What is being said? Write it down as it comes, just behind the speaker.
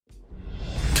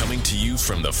Coming to you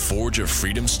from the Forge of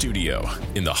Freedom studio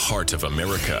in the heart of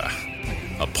America.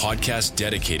 A podcast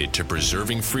dedicated to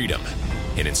preserving freedom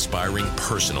and inspiring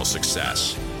personal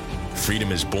success.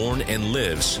 Freedom is born and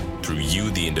lives through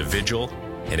you, the individual,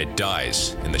 and it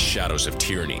dies in the shadows of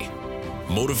tyranny.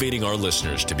 Motivating our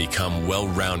listeners to become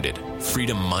well-rounded,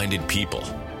 freedom-minded people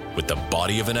with the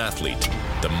body of an athlete,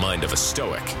 the mind of a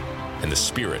stoic, and the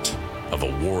spirit of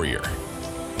a warrior.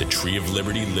 The tree of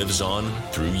liberty lives on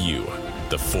through you,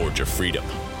 the Forge of Freedom.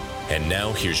 And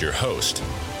now here's your host,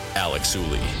 Alex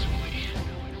Uli.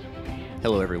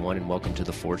 Hello, everyone, and welcome to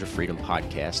the Forge of Freedom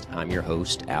podcast. I'm your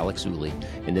host, Alex Uli,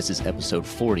 and this is episode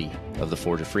 40 of the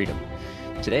Forge of Freedom.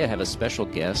 Today, I have a special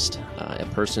guest, a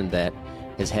person that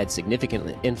has had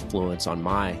significant influence on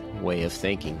my way of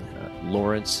thinking,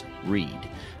 Lawrence Reed.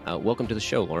 Welcome to the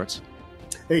show, Lawrence.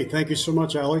 Hey, thank you so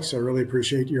much, Alex. I really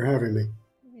appreciate your having me.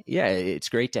 Yeah, it's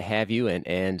great to have you.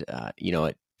 And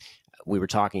we were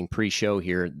talking pre-show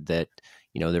here that,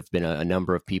 there have been a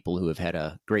number of people who have had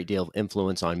a great deal of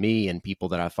influence on me and people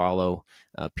that I follow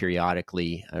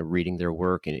periodically reading their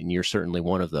work. And you're certainly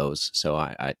one of those. So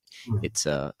it's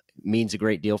means a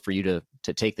great deal for you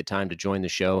to take the time to join the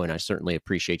show. And I certainly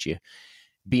appreciate you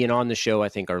being on the show. I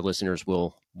think our listeners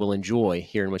will enjoy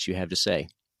hearing what you have to say.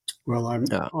 Well, I'm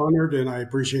honored and I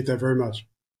appreciate that very much.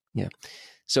 Yeah.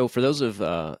 So for those of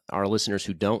our listeners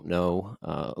who don't know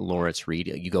Lawrence Reed,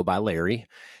 you go by Larry.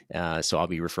 So I'll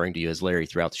be referring to you as Larry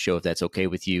throughout the show, if that's okay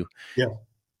with you.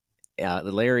 Yeah.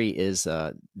 Larry is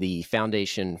the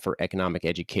Foundation for Economic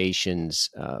Education's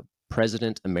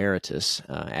President Emeritus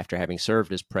after having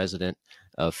served as president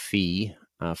of FEE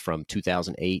from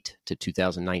 2008 to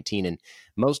 2019. And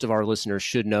most of our listeners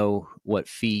should know what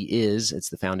FEE is. It's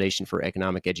the Foundation for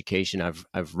Economic Education.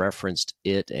 I've referenced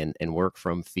it and work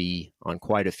from FEE on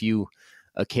quite a few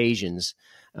occasions.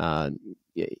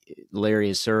 Larry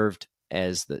has served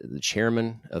as the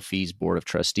chairman of FEE's Board of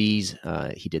Trustees.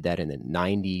 He did that in the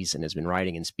 90s and has been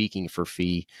writing and speaking for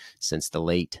FEE since the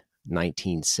late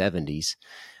 1970s.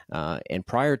 And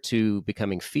prior to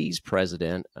becoming FEE's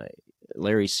president,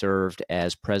 Larry served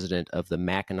as president of the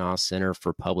Mackinac Center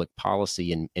for Public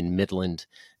Policy in Midland,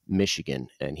 Michigan.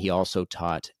 And he also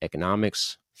taught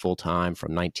economics full-time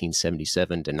from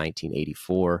 1977 to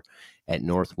 1984 at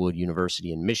Northwood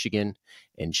University in Michigan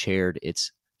and chaired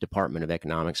its Department of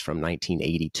Economics from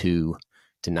 1982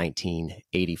 to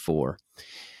 1984.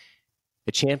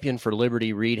 The champion for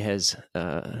liberty, Reed has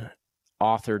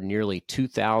authored nearly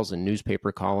 2,000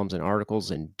 newspaper columns and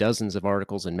articles and dozens of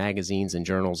articles in magazines and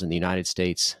journals in the United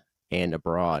States and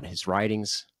abroad. His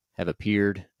writings have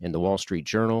appeared in the Wall Street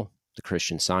Journal, the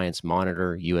Christian Science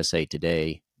Monitor, USA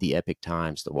Today, the Epoch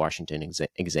Times, the Washington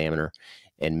Examiner,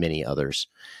 and many others.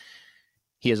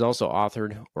 He has also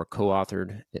authored or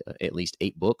co-authored at least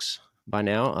 8 books by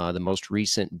now, the most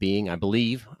recent being, I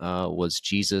believe, was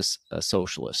Jesus, a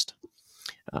Socialist.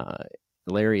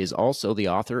 Larry is also the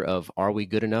author of Are We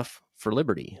Good Enough for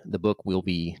Liberty, the book we'll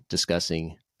be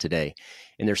discussing today.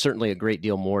 And there's certainly a great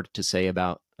deal more to say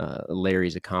about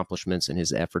Larry's accomplishments and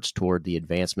his efforts toward the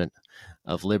advancement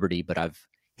of liberty, but I've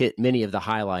hit many of the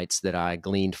highlights that I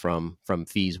gleaned from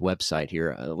FEE's website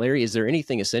here. Larry, is there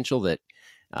anything essential that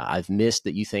I've missed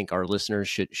that you think our listeners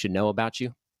should know about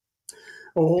you?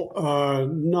 Oh,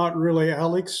 not really,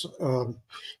 Alex.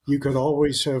 You could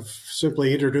always have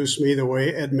simply introduced me the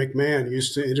way Ed McMahon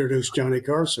used to introduce Johnny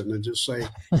Carson and just say,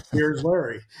 "Here's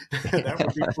Larry." That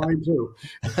would be fine too.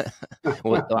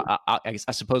 Well,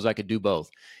 I suppose I could do both.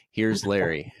 Here's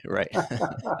Larry, right?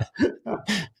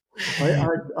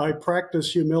 I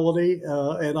practice humility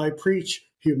and I preach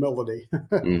humility.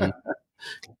 Mm-hmm.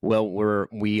 Well,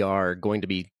 we are going to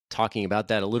be talking about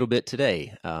that a little bit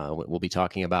today. We'll be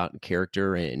talking about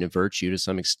character and virtue to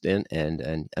some extent,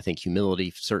 and I think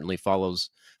humility certainly falls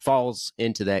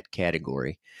into that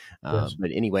category. Yes.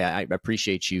 But anyway, I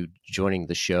appreciate you joining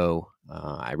the show.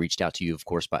 I reached out to you, of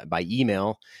course, by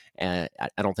email. And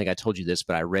I don't think I told you this,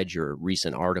 but I read your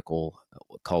recent article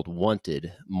called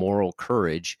Wanted, Moral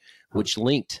Courage, which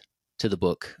linked to the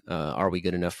book, Are We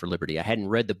Good Enough for Liberty? I hadn't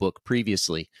read the book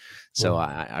previously, so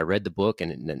I read the book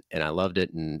and I loved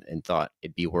it and thought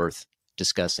it'd be worth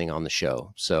discussing on the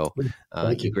show. So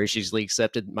you graciously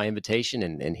accepted my invitation,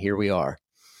 and here we are.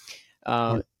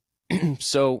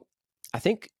 So I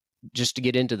think just to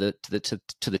get into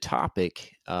the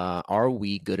topic, are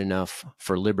we good enough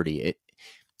for liberty?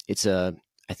 It's I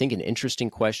think an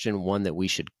interesting question, one that we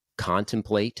should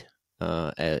contemplate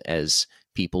as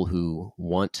people who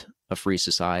want a free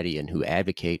society and who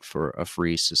advocate for a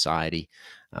free society,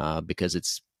 because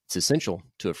it's essential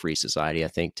to a free society, I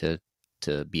think, to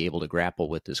be able to grapple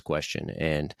with this question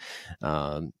and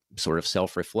sort of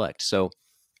self-reflect. So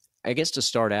I guess to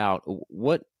start out,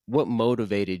 what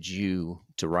motivated you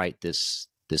to write this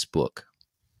book?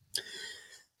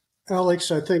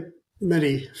 Alex, I think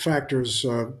many factors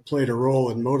played a role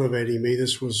in motivating me.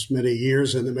 This was many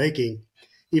years in the making.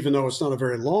 Even though it's not a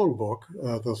very long book,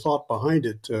 the thought behind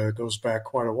it goes back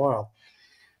quite a while.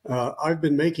 I've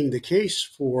been making the case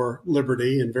for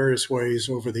liberty in various ways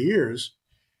over the years.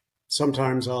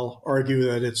 Sometimes I'll argue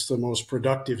that it's the most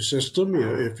productive system.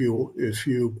 If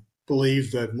you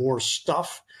believe that more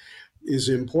stuff is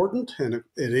important, and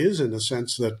it is in the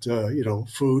sense that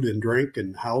food and drink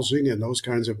and housing and those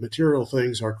kinds of material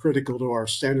things are critical to our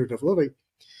standard of living,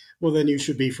 well, then you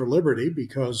should be for liberty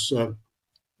because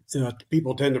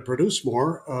people tend to produce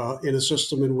more in a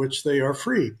system in which they are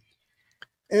free.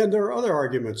 And there are other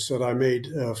arguments that I made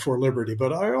for liberty,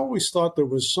 but I always thought there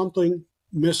was something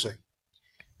missing,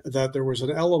 that there was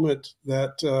an element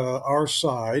that our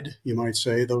side, you might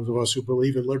say, those of us who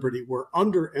believe in liberty, were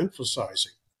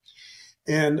underemphasizing.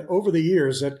 And over the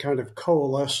years, that kind of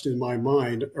coalesced in my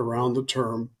mind around the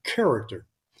term character.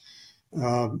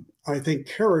 I think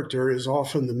character is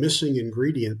often the missing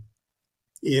ingredient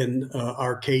in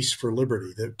our case for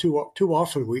liberty. That too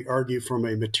often we argue from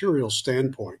a material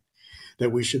standpoint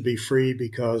that we should be free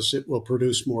because it will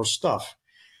produce more stuff.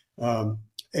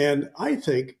 And I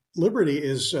think liberty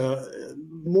is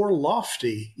more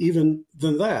lofty even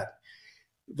than that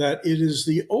it is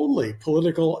the only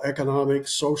political, economic,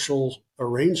 social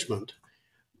arrangement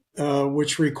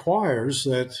which requires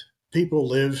that people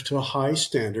live to high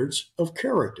standards of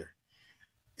character.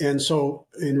 And so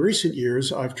in recent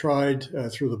years, I've tried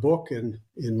through the book and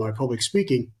in my public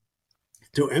speaking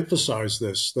to emphasize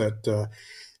this, that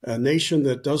a nation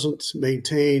that doesn't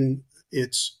maintain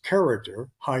its character,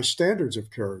 high standards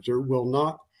of character, will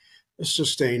not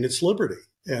sustain its liberty.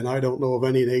 And I don't know of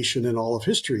any nation in all of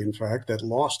history, in fact, that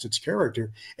lost its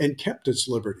character and kept its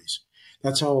liberties.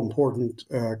 That's how important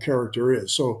character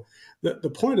is. So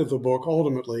the point of the book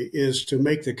ultimately is to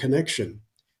make the connection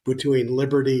between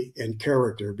liberty and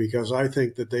character, because I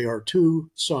think that they are two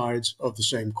sides of the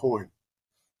same coin.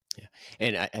 Yeah.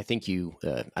 And I think you,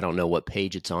 I don't know what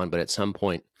page it's on, but at some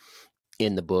point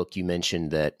in the book, you mentioned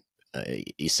that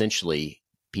essentially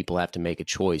people have to make a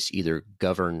choice, either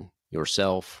govern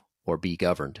yourself or be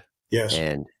governed. Yes.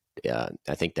 And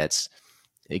I think that's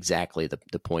exactly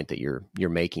the point that you're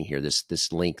making here,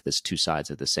 this link, this two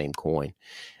sides of the same coin.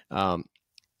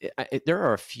 There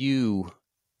are a few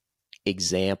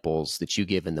examples that you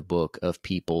give in the book of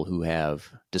people who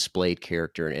have displayed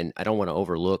character, and I don't want to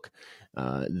overlook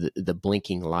the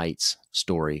blinking lights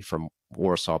story from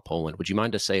Warsaw, Poland. Would you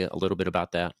mind to say a little bit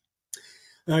about that?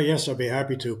 Yes, I'd be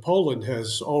happy to. Poland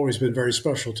has always been very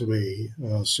special to me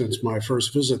since my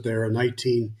first visit there in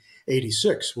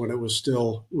 1986, when it was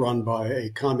still run by a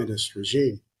communist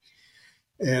regime.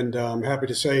 And I'm happy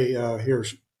to say here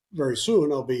very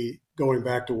soon I'll be going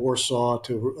back to Warsaw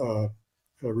to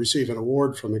receive an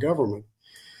award from the government,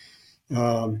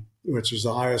 which is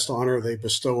the highest honor they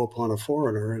bestow upon a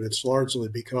foreigner. And it's largely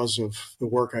because of the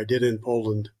work I did in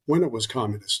Poland when it was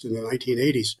communist in the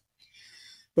 1980s.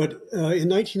 But in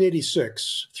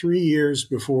 1986, 3 years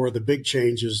before the big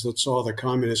changes that saw the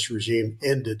communist regime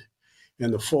ended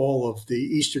and the fall of the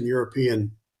Eastern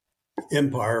European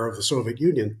empire of the Soviet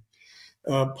Union,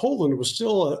 Poland was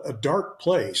still a dark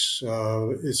place.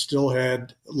 It still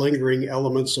had lingering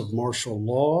elements of martial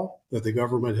law that the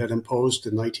government had imposed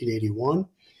in 1981.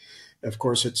 Of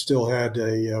course, it still had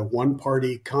a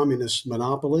one-party communist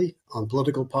monopoly on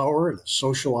political power and a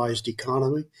socialized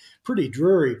economy. Pretty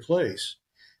dreary place.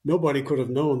 Nobody could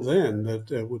have known then that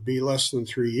it would be less than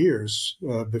 3 years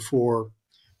before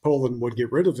Poland would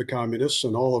get rid of the communists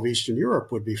and all of Eastern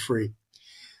Europe would be free.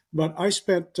 But I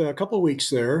spent a couple of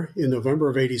weeks there in November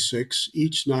of 86,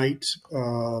 each night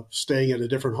staying at a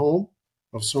different home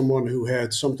of someone who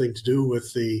had something to do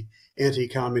with the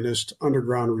anti-communist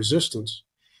underground resistance.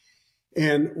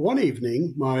 And one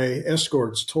evening, my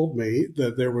escorts told me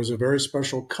that there was a very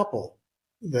special couple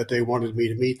that they wanted me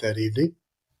to meet that evening.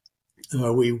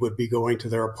 We would be going to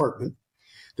their apartment.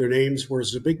 Their names were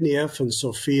Zbigniew and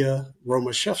Sofia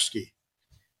Romaszewski.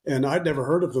 And I'd never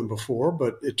heard of them before,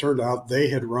 but it turned out they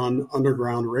had run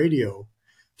underground radio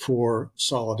for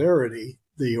Solidarity,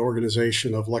 the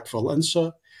organization of Lech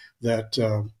Walesa that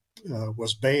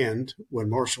was banned when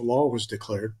martial law was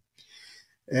declared.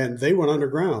 And they went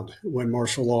underground when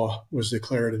martial law was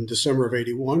declared in December of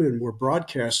 81 and were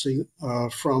broadcasting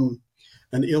from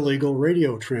an illegal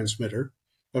radio transmitter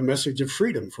a message of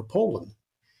freedom for Poland.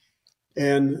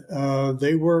 And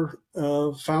they were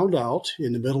found out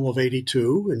in the middle of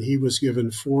 82, and he was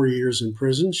given 4 years in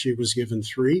prison. She was given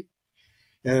 3.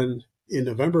 And in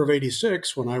November of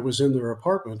 86, when I was in their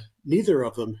apartment, neither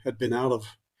of them had been out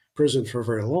of prison for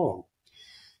very long.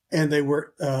 And they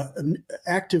were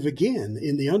active again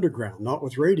in the underground, not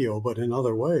with radio, but in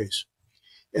other ways.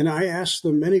 And I asked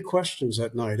them many questions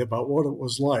that night about what it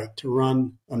was like to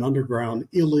run an underground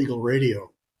illegal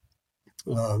radio.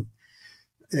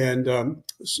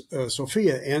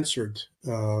 Sophia answered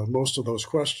most of those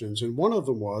questions. And one of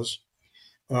them was,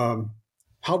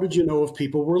 how did you know if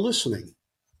people were listening?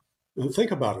 And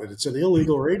think about it. It's an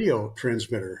illegal radio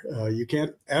transmitter. You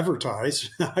can't advertise.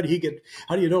 How do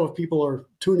you know if people are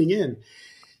tuning in?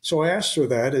 So I asked her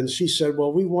that, and she said,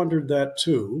 well, we wondered that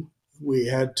too. We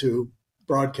had to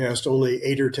broadcast only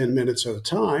 8 or 10 minutes at a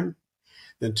time,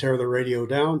 then tear the radio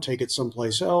down, take it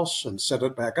someplace else, and set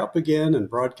it back up again, and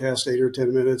broadcast 8 or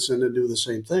 10 minutes, and then do the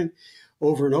same thing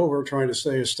over and over, trying to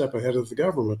stay a step ahead of the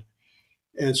government.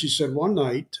 And she said one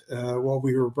night while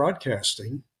we were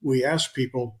broadcasting, we asked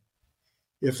people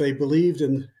if they believed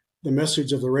in the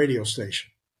message of the radio station,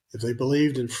 if they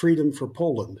believed in freedom for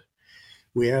Poland.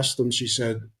 We asked them, she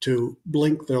said, to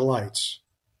blink their lights.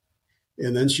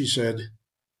 And then she said,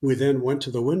 we then went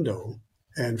to the window,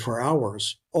 and for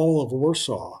hours, all of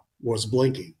Warsaw was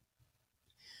blinking.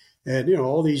 And,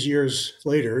 all these years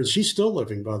later, and she's still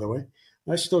living, by the way,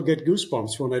 I still get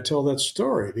goosebumps when I tell that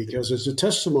story, because it's a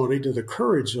testimony to the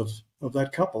courage of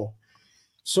that couple,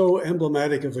 so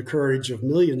emblematic of the courage of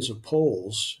millions of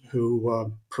Poles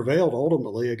who prevailed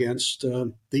ultimately against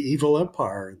the evil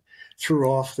empire and threw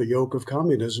off the yoke of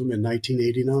communism in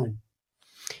 1989.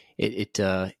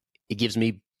 It gives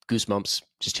me goosebumps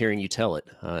just hearing you tell it,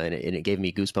 and it gave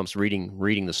me goosebumps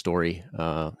reading the story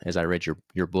as I read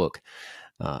your book.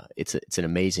 It's an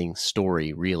amazing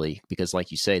story, really, because, like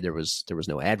you say, there was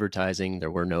no advertising, there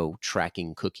were no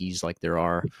tracking cookies like there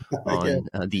are on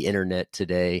the internet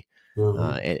today,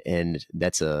 and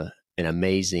that's an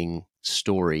amazing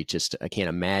story. Just I can't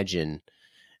imagine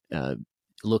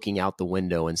looking out the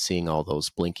window and seeing all those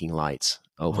blinking lights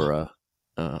over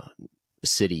a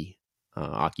city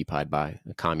occupied by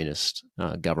a communist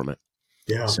government.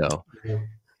 Yeah. So. Yeah.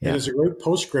 And it's a great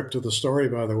postscript to the story,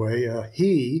 by the way.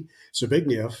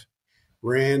 Zbigniew,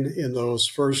 ran in those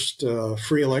first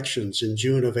free elections in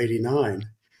June of 89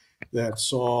 that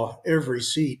saw every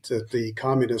seat that the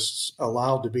communists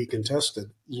allowed to be contested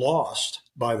lost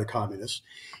by the communists.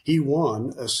 He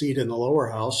won a seat in the lower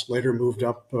house, later moved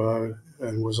up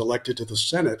and was elected to the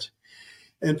Senate,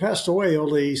 and passed away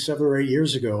only 7 or 8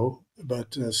 years ago.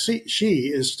 But she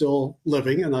is still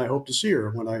living, and I hope to see her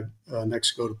when I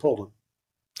next go to Poland.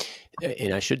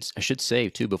 And I should say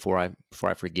too, before I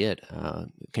forget,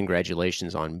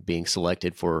 congratulations on being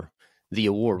selected for the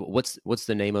award. What's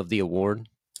the name of the award?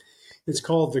 It's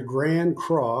called the Grand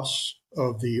Cross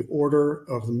of the Order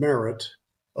of Merit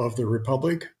of the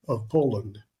Republic of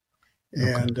Poland.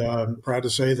 Okay. And I'm proud to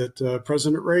say that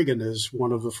President Reagan is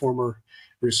one of the former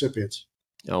recipients.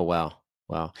 Oh, wow.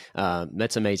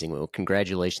 That's amazing. Well,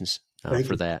 congratulations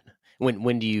for that.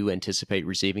 When do you anticipate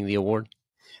receiving the award?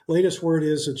 Latest word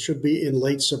is it should be in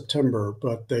late September,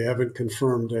 but they haven't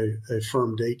confirmed a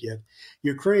firm date yet.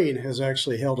 Ukraine has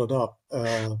actually held it up.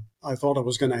 I thought it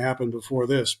was going to happen before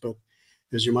this, but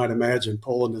as you might imagine,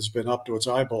 Poland has been up to its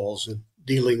eyeballs in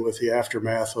dealing with the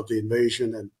aftermath of the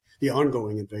invasion and the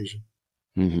ongoing invasion.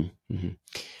 Mm-hmm,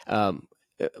 mm-hmm.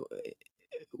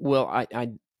 Well,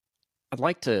 I'd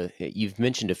like to. You've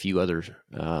mentioned a few other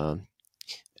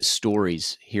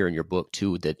stories here in your book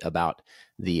too, that about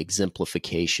the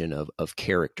exemplification of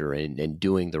character and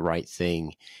doing the right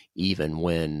thing even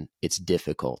when it's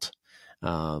difficult.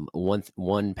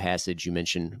 One passage you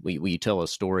mentioned, you tell a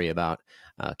story about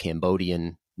a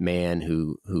Cambodian man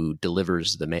who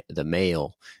delivers the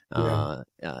mail. Yeah.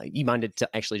 You mind to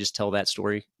actually just tell that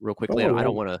story real quickly? I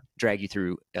don't want to drag you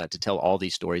through to tell all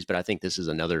these stories, but I think this is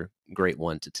another great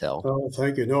one to tell. Oh,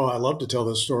 thank you. No, I love to tell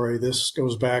this story. This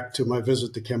goes back to my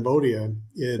visit to Cambodia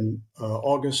in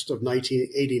August of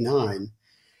 1989.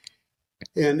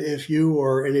 And if you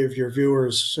or any of your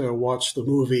viewers watched the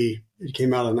movie, it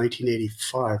came out in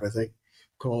 1985, I think,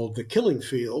 called The Killing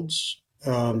Fields.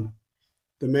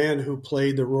 The man who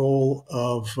played the role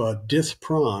of Dith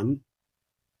Pran,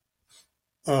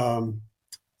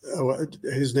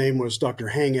 his name was Dr.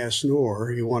 Hang S.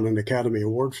 Noor. He won an Academy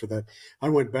Award for that. I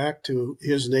went back to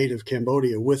his native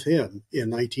Cambodia with him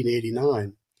in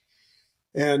 1989.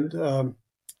 And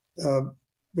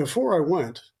before I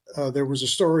went, there was a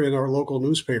story in our local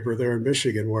newspaper there in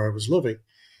Michigan where I was living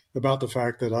about the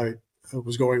fact that I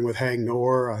was going with Hang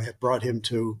Noor. I had brought him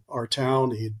to our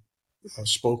town. He'd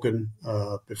spoken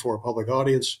before a public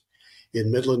audience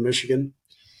in Midland, Michigan.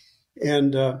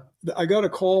 And I got a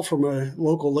call from a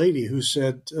local lady who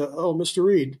said, "Oh, Mr.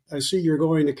 Reed, I see you're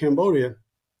going to Cambodia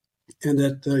and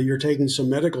that you're taking some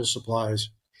medical supplies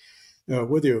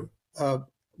with you."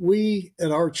 We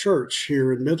at our church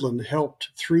here in Midland helped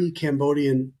 3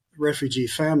 Cambodian refugee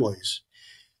families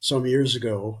some years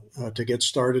ago to get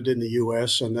started in the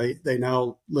U.S., and they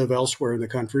now live elsewhere in the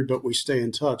country, but we stay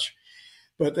in touch.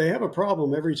 But they have a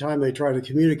problem every time they try to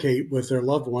communicate with their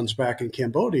loved ones back in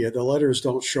Cambodia. The letters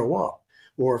don't show up.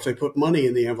 Or if they put money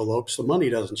in the envelopes, the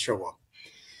money doesn't show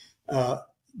up.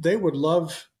 They would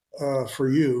love for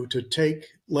you to take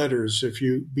letters, if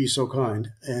you be so kind,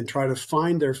 and try to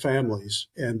find their families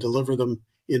and deliver them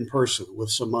in person with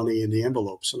some money in the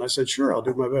envelopes. And I said, sure, I'll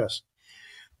do my best.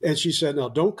 And she said, now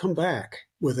don't come back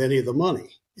with any of the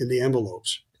money in the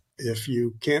envelopes. If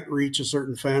you can't reach a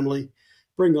certain family,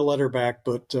 bring the letter back,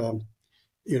 but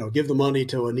give the money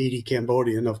to a needy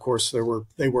Cambodian. Of course, they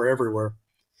were everywhere.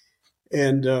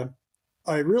 And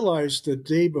I realized the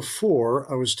day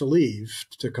before I was to leave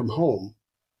to come home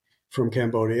from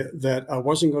Cambodia that I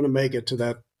wasn't going to make it to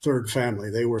that third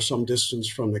family. They were some distance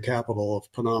from the capital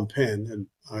of Phnom Penh, and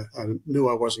I knew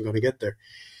I wasn't going to get there.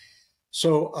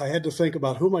 So I had to think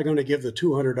about who am I going to give the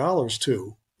 $200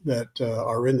 to that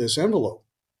are in this envelope.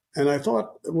 And I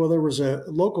thought, well, there was a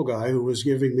local guy who was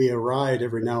giving me a ride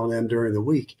every now and then during the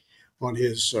week on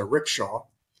his rickshaw.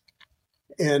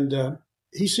 And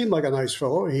he seemed like a nice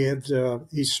fellow.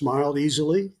 He smiled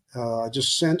easily. I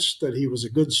just sensed that he was a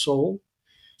good soul,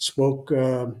 spoke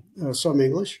some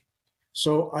English.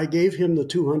 So I gave him the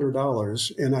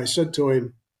 $200, and I said to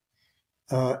him,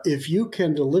 if you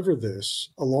can deliver this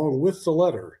along with the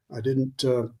letter, I didn't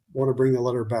want to bring the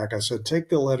letter back. I said, take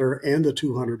the letter and the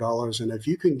 $200, and if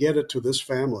you can get it to this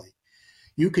family,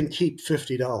 you can keep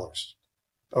 $50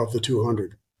 of the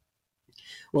 $200.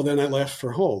 Well, then I left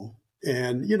for home.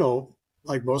 And,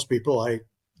 like most people, I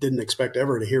didn't expect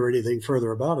ever to hear anything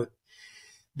further about it.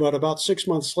 But about 6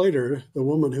 months later, the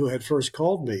woman who had first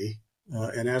called me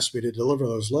and asked me to deliver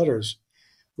those letters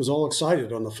was all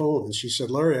excited on the phone. And she said,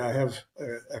 Larry, I have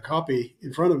a copy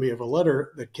in front of me of a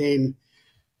letter that came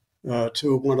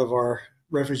to one of our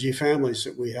refugee families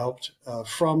that we helped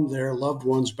from their loved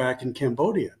ones back in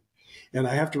Cambodia. And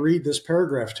I have to read this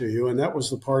paragraph to you. And that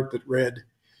was the part that read,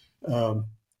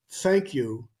 thank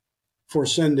you for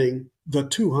sending the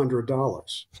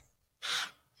 $200.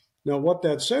 Now, what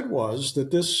that said was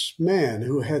that this man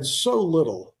who had so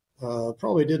little,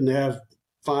 probably didn't have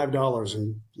 $5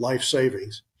 in life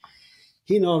savings,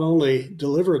 he not only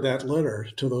delivered that letter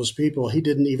to those people, he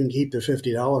didn't even keep the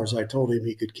 $50 I told him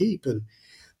he could keep. And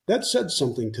that said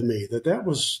something to me,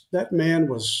 that man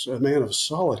was a man of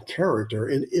solid character.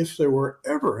 And if there were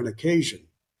ever an occasion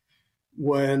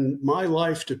when my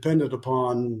life depended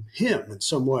upon him in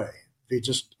some way, if he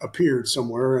just appeared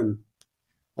somewhere and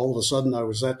all of a sudden I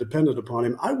was that dependent upon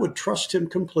him, I would trust him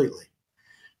completely.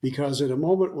 Because in a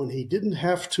moment when he didn't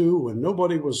have to, when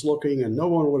nobody was looking and no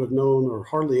one would have known, or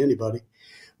hardly anybody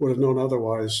would have known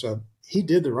otherwise, he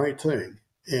did the right thing.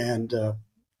 And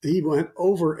he went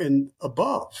over and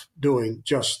above doing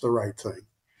just the right thing.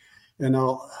 And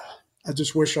I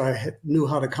just wish I knew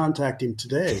how to contact him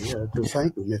today to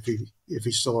thank him if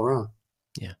he's still around.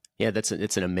 Yeah.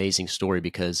 It's an amazing story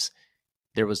because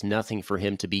there was nothing for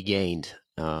him to be gained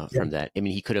from that. I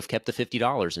mean, he could have kept the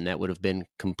 $50 and that would have been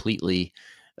completely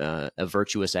a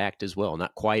virtuous act as well.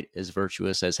 Not quite as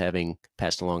virtuous as having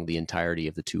passed along the entirety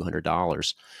of the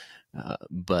 $200.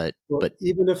 But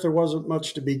even if there wasn't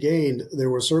much to be gained, there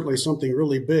was certainly something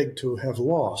really big to have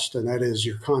lost, and that is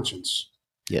your conscience.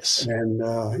 Yes.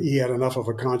 And he had enough of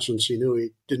a conscience. He knew he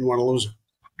didn't want to lose it.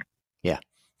 Yeah,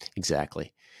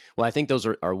 exactly. Well, I think those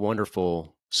are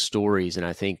wonderful stories, and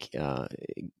I think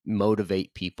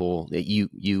motivate people. That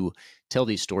you tell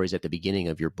these stories at the beginning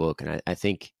of your book, and I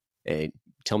think,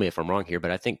 tell me if I'm wrong here, but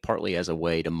I think partly as a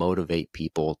way to motivate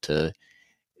people to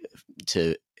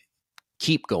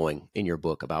keep going in your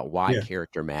book about why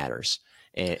character matters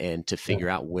and to figure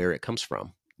out where it comes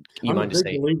from. I'm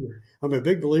a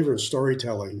big believer in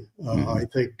storytelling. I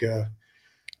think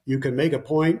you can make a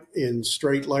point in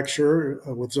straight lecture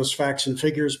with just facts and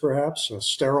figures, perhaps a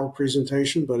sterile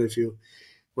presentation, but if you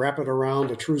wrap it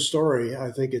around a true story,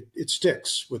 I think it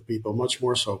sticks with people much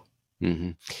more so.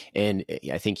 Mm-hmm. And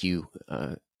I think you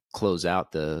close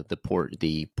out the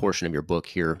portion of your book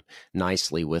here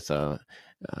nicely with the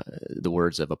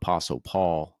words of Apostle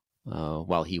Paul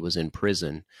while he was in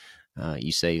prison.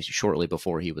 You say shortly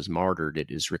before he was martyred,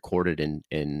 it is recorded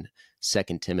in 2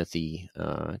 Timothy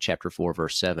chapter 4,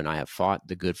 verse 7, I have fought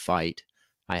the good fight.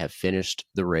 I have finished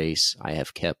the race. I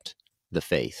have kept the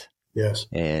faith. Yes.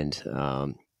 And,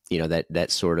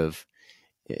 that sort of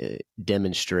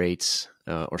demonstrates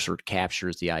or sort of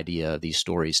captures the idea of these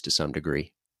stories to some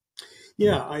degree.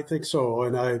 Yeah, I think so.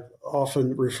 And I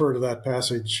often refer to that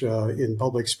passage in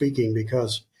public speaking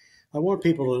because I want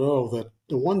people to know that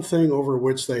the one thing over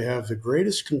which they have the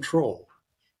greatest control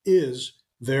is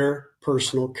their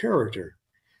personal character.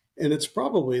 And it's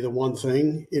probably the one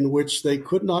thing in which they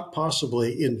could not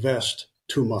possibly invest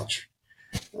too much.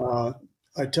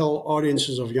 I tell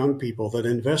audiences of young people that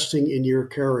investing in your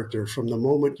character from the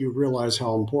moment you realize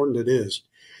how important it is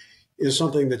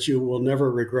something that you will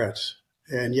never regret.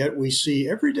 And yet we see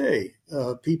every day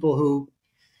people who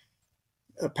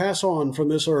pass on from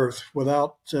this earth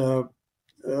without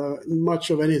much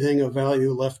of anything of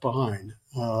value left behind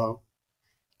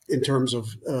in terms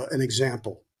of an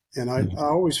example. And I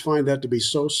always find that to be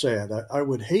so sad. I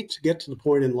would hate to get to the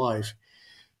point in life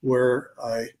where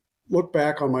I look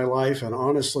back on my life and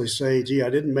honestly say, gee, I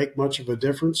didn't make much of a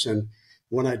difference. And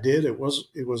when I did, it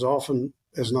was often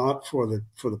as not for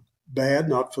the bad,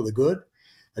 not for the good.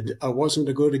 I wasn't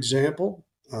a good example.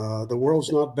 The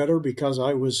world's not better because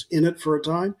I was in it for a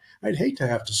time. I'd hate to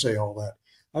have to say all that.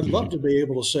 I'd love to be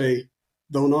able to say,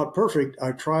 though not perfect,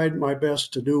 I tried my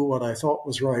best to do what I thought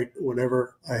was right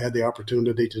whenever I had the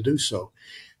opportunity to do so.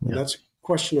 Yeah. And that's a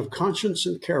question of conscience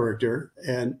and character,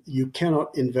 and you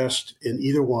cannot invest in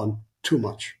either one too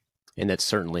much. And that's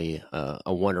certainly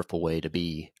a wonderful way to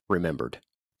be remembered.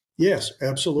 Yes,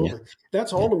 absolutely. Yeah.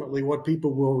 That's ultimately what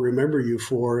people will remember you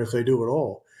for if they do it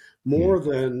all, more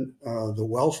than the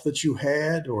wealth that you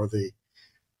had or they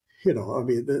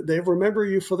remember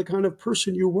you for the kind of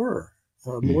person you were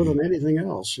more than anything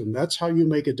else. And that's how you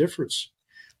make a difference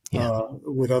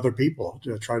with other people,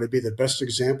 to try to be the best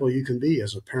example you can be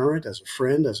as a parent, as a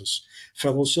friend, as a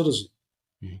fellow citizen.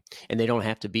 And they don't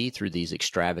have to be through these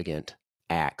extravagant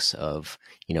acts of,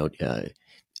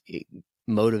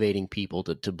 motivating people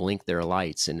to blink their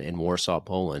lights in Warsaw,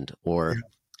 Poland, or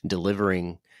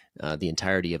delivering the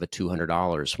entirety of a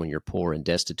 $200 when you're poor and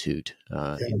destitute.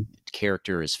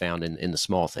 Character is found in the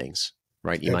small things,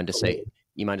 right? You mind to say,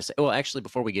 well, actually,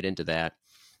 before we get into that,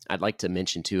 I'd like to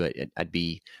mention too, I'd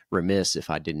be remiss if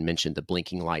I didn't mention the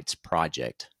Blinking Lights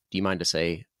Project. Do you mind to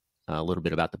say a little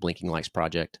bit about the Blinking Lights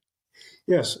Project?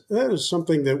 Yes, that is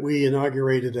something that we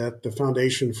inaugurated at the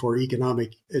Foundation for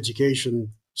Economic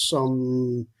Education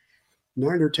some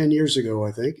 9 or 10 years ago,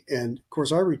 I think. And of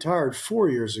course, I retired 4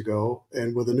 years ago,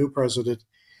 and with a new president,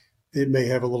 it may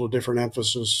have a little different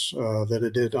emphasis than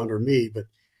it did under me, but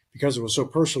because it was so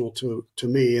personal to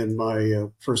me and my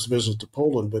first visit to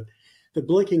Poland. But the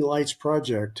Blinking Lights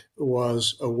Project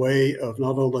was a way of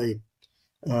not only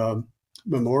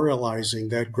memorializing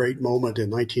that great moment in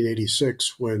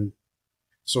 1986 when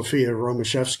Sofia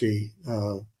Romaszewski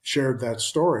shared that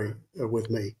story with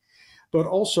me, but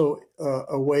also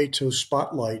a way to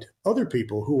spotlight other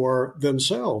people who are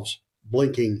themselves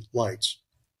blinking lights.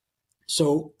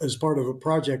 So as part of a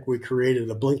project, we created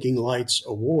a Blinking Lights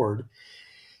Award,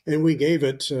 and we gave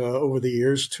it over the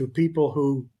years to people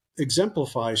who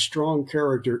exemplify strong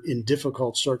character in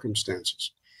difficult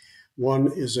circumstances.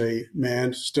 One is a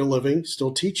man still living,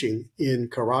 still teaching in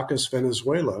Caracas,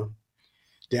 Venezuela,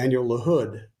 Daniel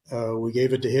LaHood. We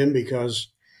gave it to him because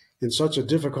in such a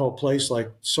difficult place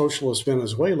like socialist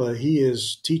Venezuela, he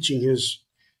is teaching his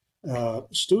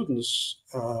students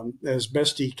as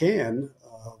best he can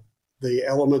the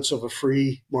elements of a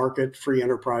free market, free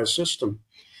enterprise system,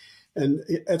 and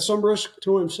at some risk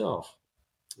to himself.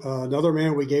 Another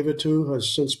man we gave it to has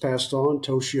since passed on,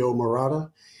 Toshio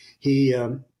Murata. He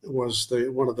was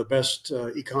one of the best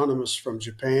economists from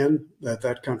Japan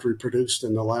that country produced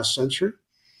in the last century.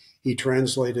 He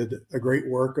translated a great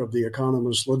work of the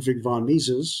economist Ludwig von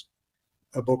Mises,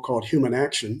 a book called Human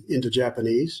Action, into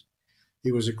Japanese.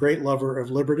 He was a great lover of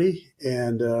liberty,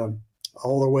 and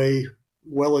all the way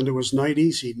well into his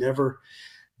 90s, he never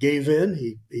gave in.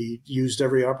 He used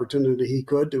every opportunity he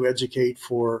could to educate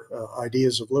for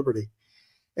ideas of liberty.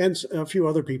 And a few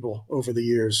other people over the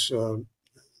years,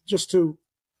 just to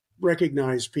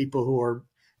recognize people who are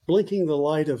blinking the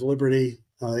light of liberty,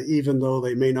 even though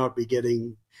they may not be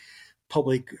getting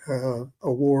public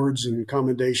awards and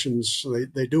commendations.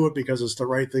 They do it because it's the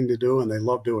right thing to do, and they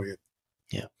love doing it.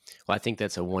 Yeah. Well, I think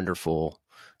that's a wonderful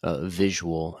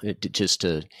visual, just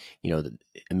to,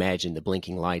 imagine the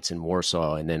blinking lights in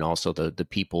Warsaw, and then also the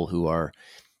people who are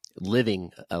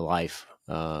living a life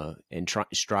and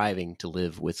striving to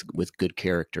live with good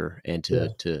character, and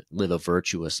to live a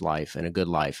virtuous life and a good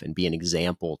life, and be an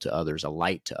example to others, a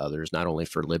light to others, not only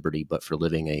for liberty, but for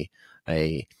living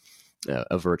a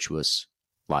virtuous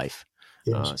life.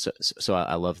 Yes. So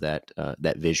I love that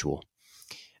visual.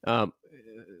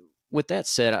 with that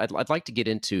said, I'd like to get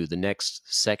into the next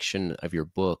section of your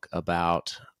book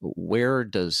about where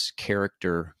does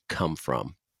character come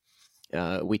from.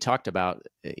 We talked about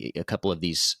a couple of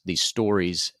these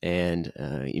stories, and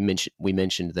we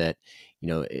mentioned that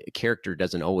character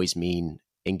doesn't always mean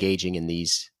engaging in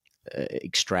these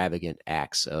extravagant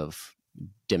acts of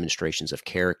demonstrations of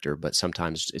character, but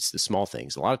sometimes it's the small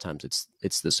things. A lot of times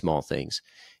it's the small things.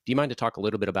 Do you mind to talk a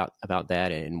little bit about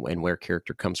that and where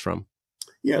character comes from?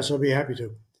 Yes, I'll be happy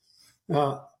to.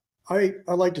 I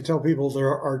like to tell people there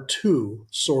are two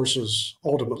sources,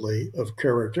 ultimately, of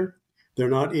character. They're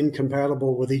not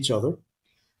incompatible with each other.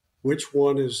 Which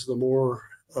one is the more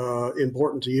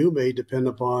important to you may depend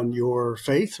upon your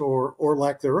faith or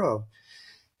lack thereof.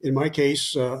 In my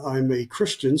case, I'm a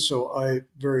Christian, so I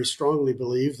very strongly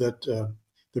believe that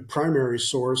the primary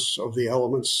source of the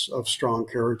elements of strong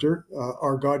character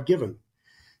are God-given,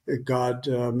 God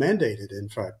mandated, in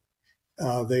fact.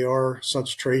 They are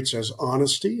such traits as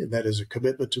honesty, that is a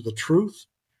commitment to the truth,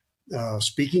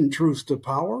 speaking truth to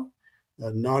power,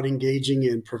 not engaging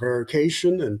in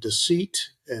prevarication and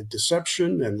deceit and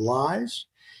deception and lies.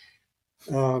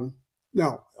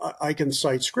 Now, I can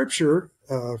cite scripture,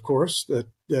 of course,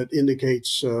 that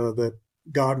indicates that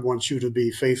God wants you to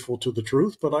be faithful to the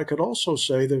truth, but I could also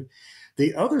say that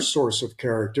the other source of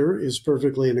character is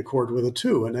perfectly in accord with the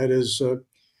two, and that is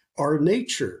our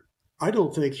nature. I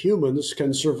don't think humans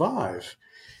can survive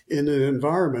in an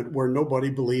environment where nobody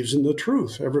believes in the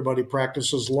truth. Everybody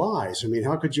practices lies. I mean,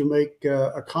 how could you make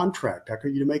a contract? How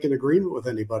could you make an agreement with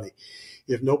anybody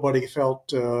if nobody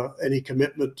felt any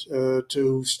commitment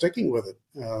to sticking with it?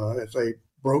 If they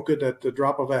broke it at the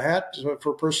drop of a hat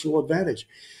for personal advantage.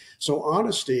 So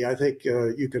honesty, I think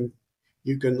you can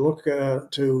look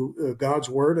to God's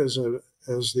word as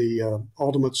the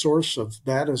ultimate source of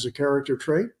that as a character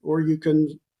trait, or you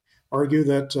can argue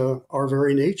that our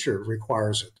very nature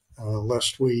requires it,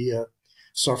 lest we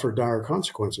suffer dire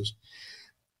consequences.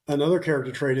 Another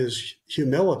character trait is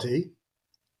humility.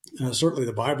 Certainly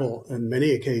the Bible, in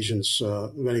many occasions,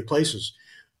 many places,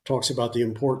 talks about the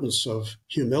importance of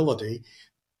humility,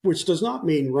 which does not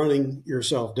mean running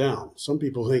yourself down. Some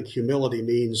people think humility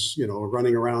means,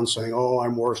 running around saying, oh,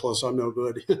 I'm worthless, I'm no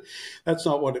good. That's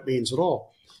not what it means at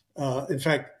all. In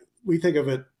fact, we think of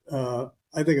it,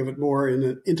 I think of it more in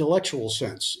an intellectual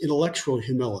sense, intellectual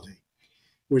humility,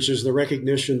 which is the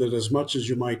recognition that as much as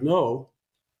you might know,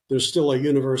 there's still a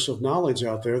universe of knowledge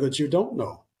out there that you don't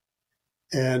know.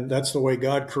 And that's the way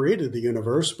God created the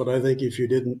universe. But I think if you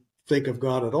didn't think of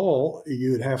God at all,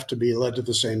 you'd have to be led to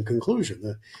the same conclusion.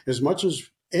 That as much as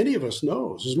any of us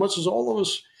knows, as much as all of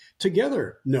us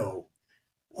together know,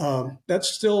 that's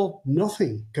still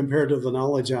nothing compared to the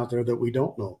knowledge out there that we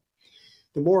don't know.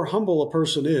 The more humble a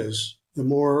person is, the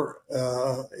more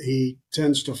he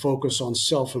tends to focus on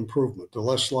self-improvement, the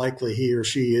less likely he or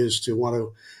she is to want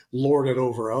to lord it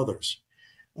over others.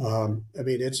 I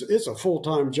mean, it's a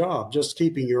full-time job just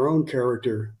keeping your own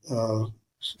character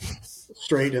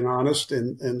straight and honest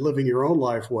and living your own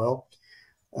life well,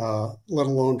 let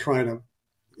alone trying to,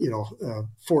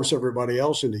 force everybody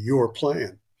else into your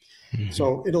plan. Mm-hmm.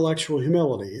 So intellectual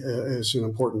humility is an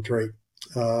important trait.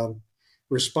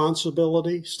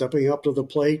 Responsibility, stepping up to the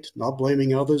plate, not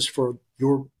blaming others for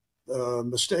your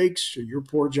mistakes or your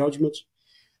poor judgments.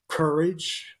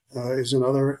 Courage is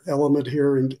another element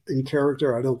here in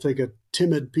character. I don't think a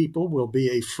timid people will be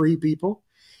a free people,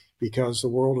 because the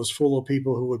world is full of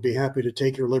people who would be happy to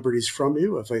take your liberties from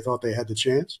you if they thought they had the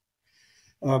chance.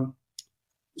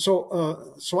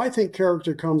 So I think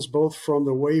character comes both from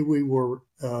the way we were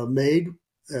made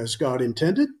as God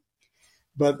intended,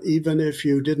 but even if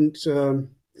you didn't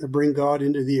bring God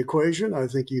into the equation, I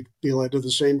think you'd be led to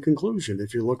the same conclusion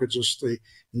if you look at just the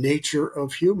nature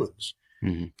of humans.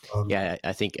 Mm-hmm.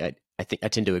 I think I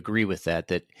tend to agree with that.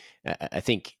 That I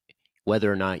think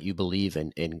whether or not you believe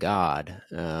in God,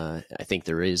 I think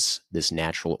there is this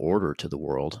natural order to the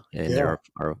world, and there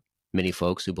are many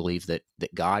folks who believe that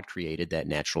God created that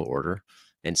natural order,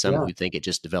 and some who think it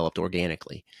just developed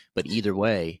organically. But either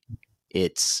way,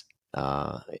 it's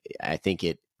I think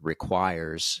it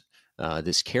requires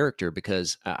this character,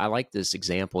 because I like this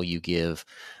example you give.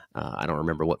 I don't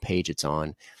remember what page it's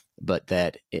on, but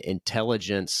that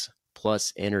intelligence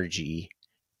plus energy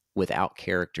without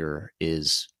character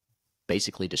is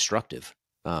basically destructive.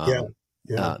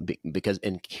 Because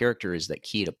character is that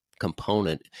key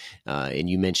component. And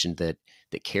you mentioned that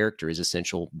character is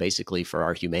essential basically for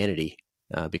our humanity,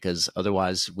 because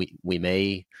otherwise we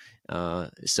may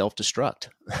self-destruct.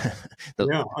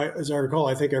 As I recall,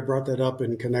 I think I brought that up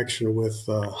in connection with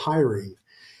hiring.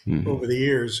 Mm-hmm. Over the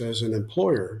years as an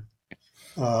employer.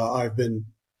 I've been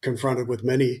confronted with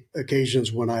many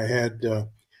occasions when I had,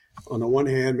 on the one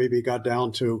hand, maybe got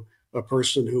down to a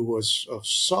person who was of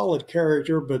solid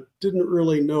character but didn't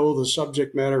really know the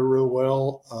subject matter real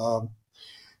well,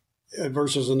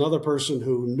 versus another person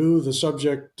who knew the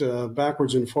subject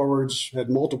backwards and forwards, had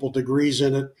multiple degrees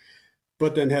in it,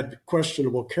 but then had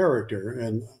questionable character.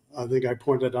 And I think I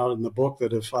pointed out in the book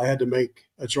that if I had to make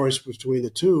a choice between the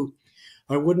two,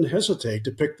 I wouldn't hesitate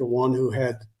to pick the one who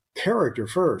had character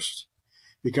first,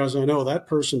 because I know that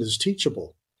person is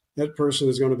teachable. That person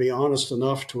is going to be honest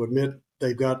enough to admit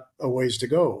they've got a ways to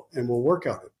go and will work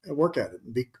at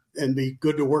it and be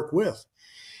good to work with.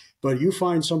 But you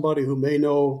find somebody who may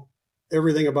know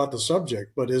everything about the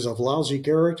subject but is of lousy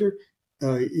character,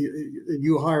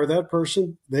 you hire that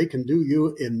person, they can do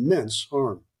you immense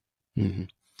harm. Mm-hmm.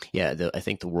 Yeah, I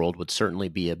think the world would certainly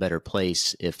be a better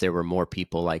place if there were more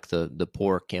people like the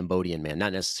poor Cambodian man,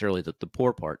 not necessarily the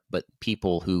poor part, but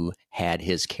people who had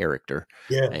his character.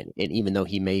 Yeah. And even though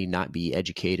he may not be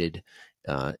educated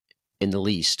in the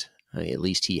least, at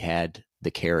least he had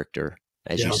the character,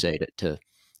 as you say, to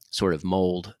sort of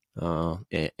mold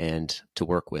and to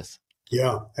work with.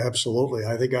 Yeah, absolutely.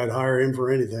 I think I'd hire him for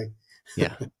anything.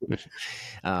 Yeah.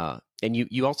 And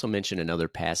you also mentioned another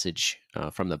passage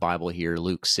from the Bible here,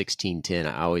 Luke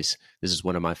 16:10. This is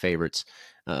one of my favorites.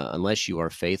 Unless you are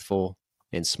faithful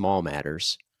in small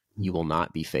matters, you will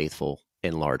not be faithful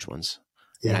in large ones.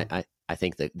 Yeah. And I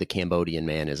think that the Cambodian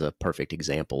man is a perfect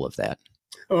example of that.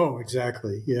 Oh,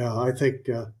 exactly. Yeah, I think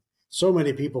so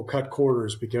many people cut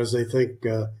corners because they think,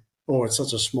 it's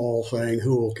such a small thing.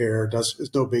 Who will care?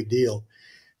 It's no big deal.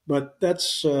 But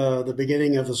that's the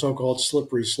beginning of the so-called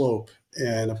slippery slope.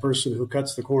 And a person who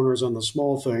cuts the corners on the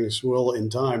small things will, in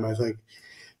time, I think,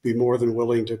 be more than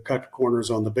willing to cut corners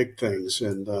on the big things.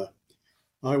 And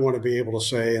I want to be able to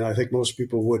say, and I think most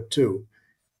people would too,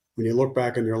 when you look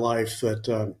back in your life,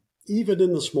 that even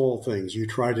in the small things, you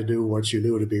try to do what you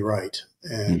knew to be right,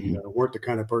 and weren't the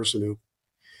kind of person who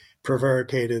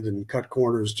prevaricated and cut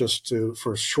corners just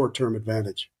for short-term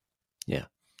advantage. Yeah.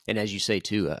 And as you say,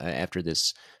 too, after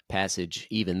this passage,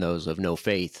 even those of no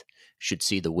faith should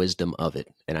see the wisdom of it.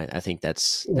 And I think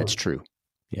that's true.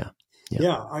 Yeah.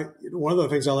 One of the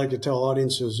things I like to tell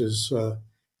audiences is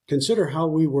consider how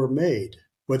we were made,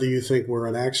 whether you think we're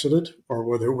an accident or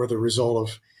whether we're the result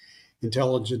of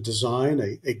intelligent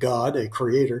design, a God, a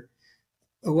creator.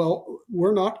 Well,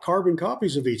 we're not carbon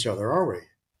copies of each other, are we?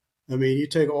 I mean, you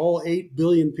take all 8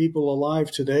 billion people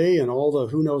alive today and all the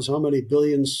who knows how many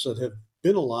billions that have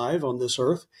been alive on this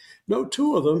earth, no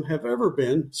two of them have ever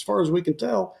been, as far as we can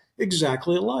tell,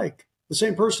 exactly alike. The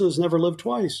same person has never lived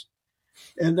twice.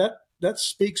 And that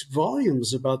speaks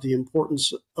volumes about the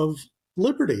importance of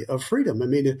liberty, of freedom. I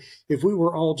mean, if we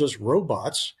were all just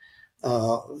robots,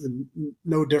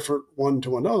 no different one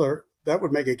to another, that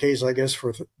would make a case, I guess,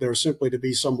 for there simply to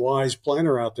be some wise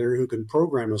planner out there who can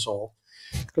program us all.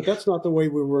 But that's not the way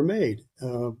we were made.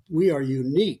 We are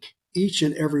unique, each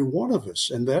and every one of us.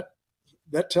 And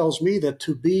that tells me that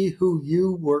to be who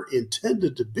you were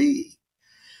intended to be,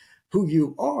 who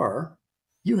you are,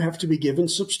 you have to be given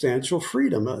substantial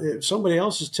freedom. If somebody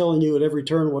else is telling you at every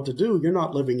turn what to do, you're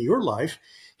not living your life.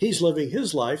 He's living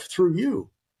his life through you.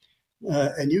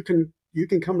 And you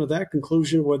can come to that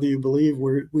conclusion whether you believe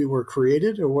we were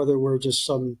created or whether we're just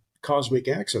some cosmic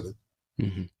accident.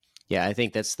 Mm-hmm. Yeah, I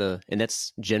think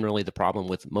that's generally the problem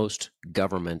with most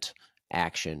government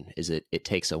action, is it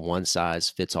takes a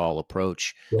one-size-fits-all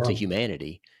approach to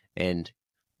humanity, and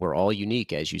we're all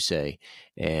unique, as you say,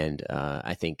 and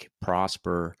I think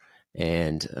prosper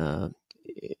and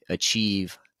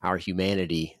achieve our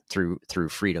humanity through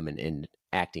freedom and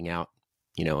acting out,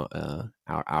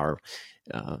 our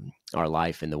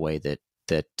life in the way that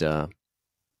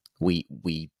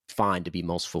we find to be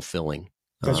most fulfilling.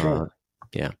 That's right.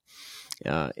 Yeah.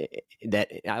 That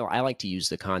I like to use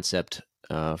the concept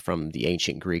from the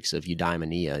ancient Greeks of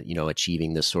eudaimonia,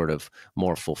 achieving this sort of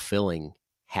more fulfilling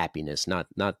happiness, not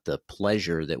the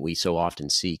pleasure that we so often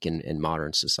seek in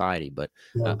modern society, but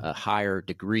a higher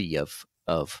degree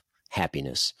of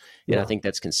happiness. And I think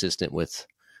that's consistent with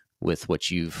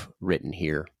what you've written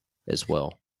here as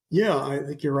well. Yeah, I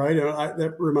think you're right.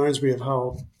 That reminds me of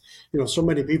how, so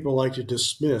many people like to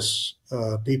dismiss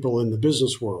people in the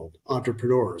business world,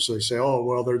 entrepreneurs. They say, oh,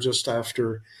 well, they're just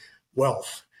after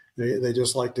wealth. They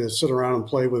just like to sit around and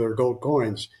play with their gold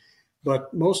coins.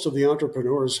 But most of the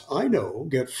entrepreneurs I know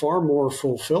get far more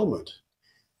fulfillment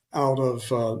out of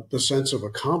the sense of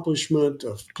accomplishment,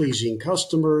 of pleasing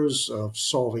customers, of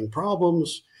solving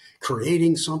problems,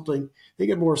 creating something. They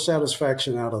get more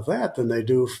satisfaction out of that than they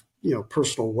do,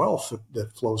 personal wealth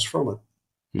that flows from it.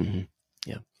 Mm-hmm.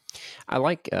 Yeah. I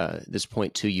like this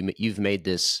point too. You've made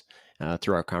this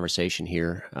through our conversation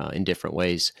here in different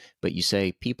ways, but you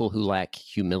say people who lack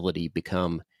humility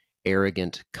become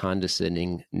arrogant,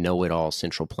 condescending, know-it-all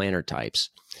central planner types,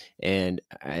 and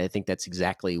I think that's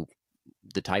exactly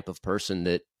the type of person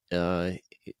that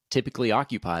typically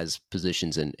occupies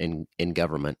positions in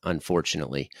government,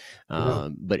 unfortunately. Yeah.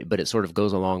 But it sort of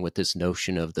goes along with this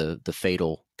notion of the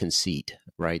fatal conceit,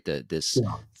 right? This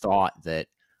Yeah. thought that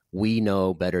we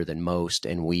know better than most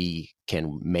and we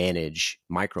can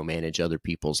micromanage other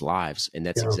people's lives. And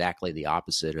that's Yeah. exactly the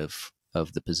opposite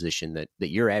of the position that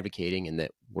you're advocating and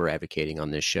that we're advocating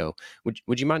on this show.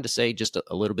 Would you mind to say just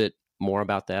a little bit more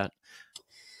about that?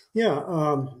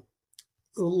 Yeah.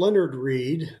 Leonard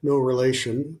Read, no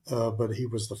relation, but he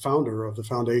was the founder of the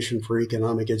Foundation for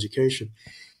Economic Education.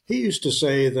 He used to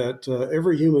say that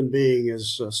every human being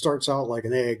starts out like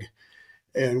an egg,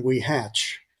 and we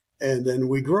hatch, and then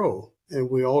we grow, and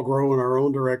we all grow in our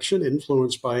own direction,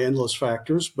 influenced by endless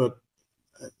factors. But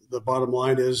the bottom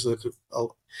line is that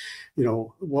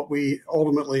what we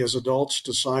ultimately as adults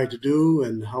decide to do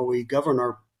and how we govern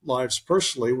our lives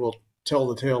personally will tell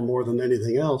the tale more than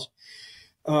anything else.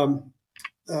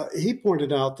 He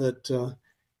pointed out that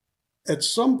at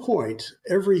some point,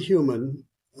 every human,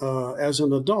 as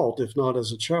an adult, if not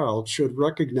as a child, should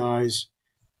recognize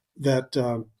that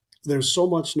there's so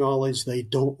much knowledge they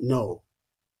don't know.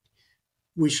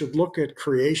 We should look at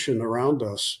creation around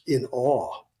us in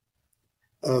awe.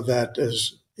 That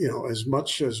as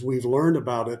much as we've learned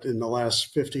about it in the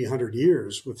last 50, 100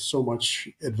 years with so much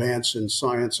advance in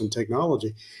science and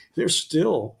technology, there's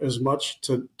still as much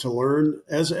to learn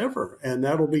as ever. And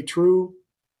that'll be true,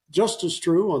 just as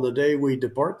true on the day we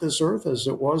depart this earth as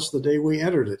it was the day we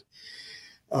entered it.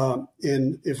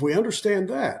 And if we understand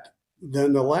that,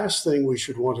 then the last thing we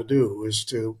should want to do is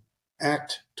to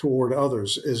act toward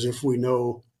others as if we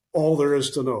know all there is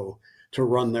to know to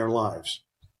run their lives.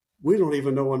 We don't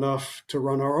even know enough to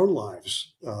run our own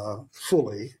lives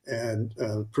fully and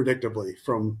predictably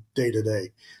from day to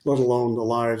day, let alone the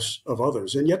lives of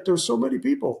others. And yet there's so many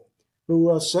people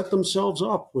who set themselves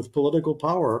up with political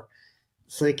power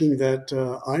thinking that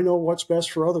I know what's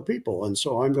best for other people. And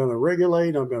so I'm going to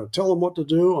regulate, I'm going to tell them what to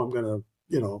do, I'm going to,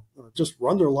 just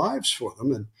run their lives for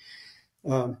them.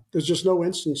 And there's just no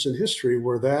instance in history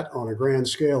where that on a grand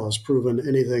scale has proven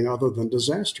anything other than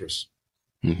disastrous.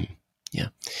 Mm-hmm. Yeah.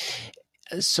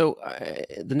 So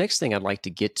the next thing I'd like to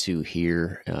get to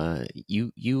here,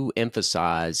 you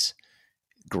emphasize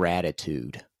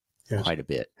gratitude quite a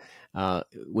bit.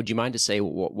 Would you mind to say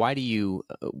why do you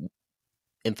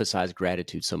emphasize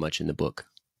gratitude so much in the book?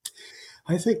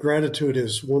 I think gratitude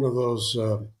is one of those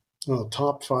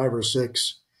top 5 or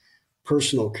 6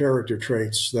 personal character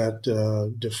traits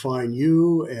that define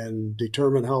you and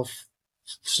determine how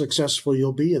successful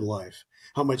you'll be in life,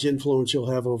 how much influence you'll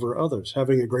have over others,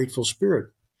 having a grateful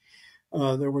spirit.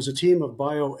 There was a team of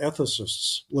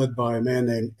bioethicists led by a man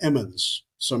named Emmons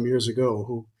some years ago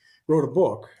who wrote a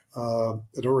book. I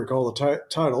don't recall the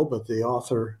title, but the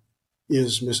author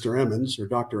is Mr. Emmons or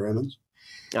Dr. Emmons.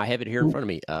 I have it here in front of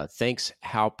me. Thanks,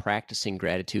 How Practicing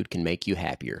Gratitude Can Make You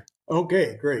Happier.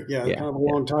 Okay, great. Yeah, kind of a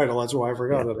long title. That's why I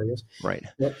forgot it, I guess. Right.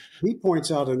 But he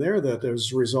points out in there that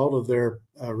as a result of their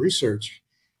research,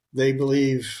 they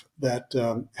believe that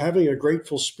having a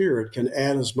grateful spirit can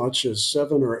add as much as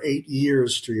 7 or 8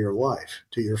 years to your life,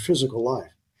 to your physical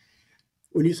life.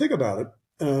 When you think about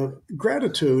it,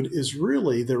 gratitude is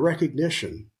really the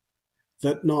recognition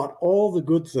that not all the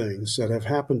good things that have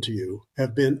happened to you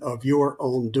have been of your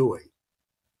own doing.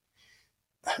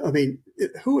 I mean,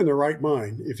 who in their right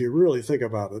mind, if you really think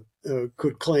about it,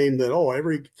 could claim that,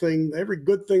 every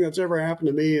good thing that's ever happened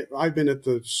to me, I've been at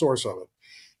the source of it?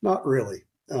 Not really.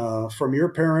 From your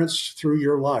parents through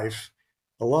your life,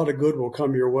 a lot of good will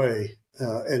come your way,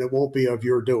 and it won't be of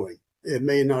your doing. It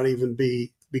may not even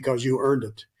be because you earned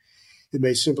it. It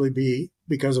may simply be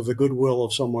because of the goodwill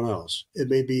of someone else. It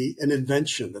may be an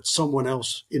invention that someone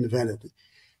else invented.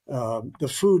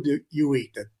 The food that you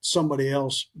eat that somebody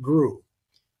else grew.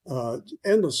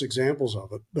 Endless examples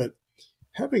of it. But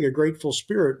having a grateful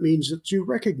spirit means that you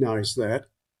recognize that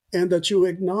and that you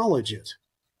acknowledge it.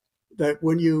 That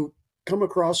when you come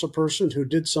across a person who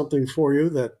did something for you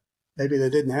that maybe they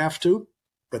didn't have to,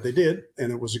 but they did,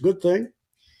 and it was a good thing,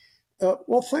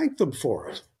 thank them for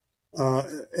it.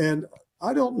 And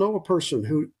I don't know a person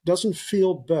who doesn't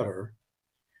feel better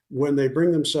when they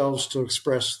bring themselves to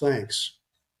express thanks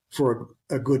for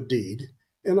a good deed.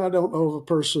 And I don't know of a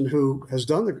person who has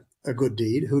done a good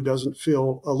deed who doesn't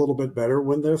feel a little bit better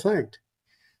when they're thanked.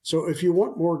 So if you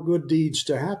want more good deeds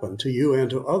to happen to you and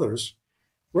to others,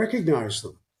 recognize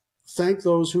them. Thank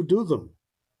those who do them.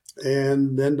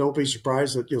 and then don't be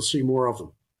surprised that you'll see more of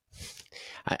them.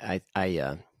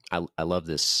 I love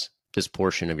this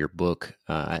portion of your book.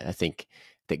 I think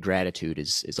that gratitude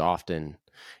is often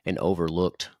an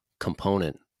overlooked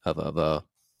component of an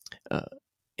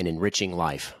enriching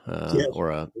life Yes. or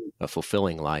a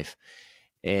fulfilling life.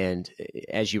 And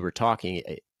as you were talking,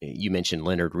 you mentioned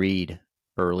Leonard Read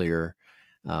earlier.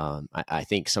 I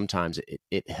think sometimes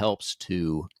it helps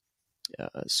to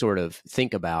sort of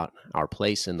think about our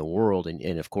place in the world.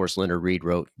 And of course, Leonard Read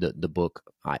wrote the book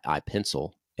I,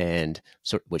 Pencil, and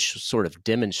which sort of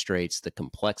demonstrates the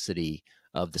complexity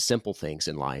of the simple things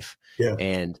in life Yeah.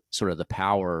 and sort of the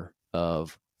power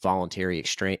of voluntary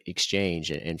exchange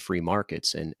and free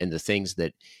markets and the things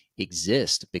that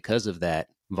exist because of that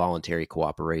voluntary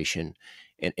cooperation.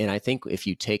 And I think if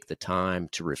you take the time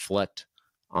to reflect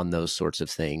on those sorts of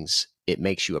things, it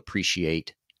makes you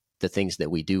appreciate the things that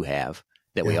we do have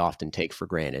that we often take for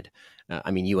granted.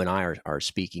 I mean, you and I are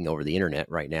speaking over the internet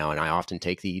right now, and I often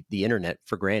take the internet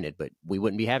for granted, but we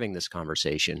wouldn't be having this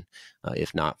conversation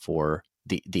if not for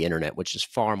the internet, which is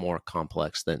far more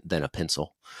complex than a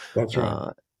pencil. That's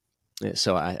right.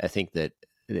 So I think that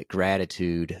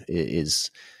gratitude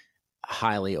is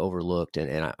highly overlooked,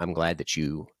 and I'm glad that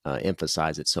you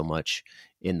emphasize it so much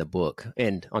in the book.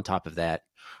 And on top of that,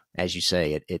 as you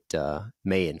say, it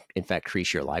may in fact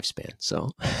increase your lifespan. So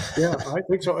Yeah, I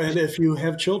think so. And if you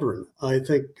have children, I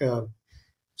think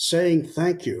saying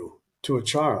thank you to a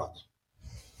child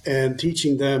and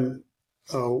teaching them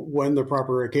when the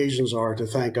proper occasions are to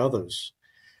thank others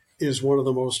is one of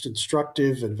the most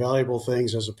instructive and valuable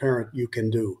things as a parent you can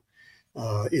do.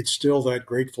 Instill that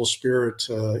grateful spirit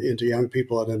into young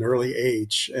people at an early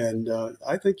age. And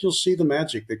I think you'll see the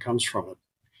magic that comes from it.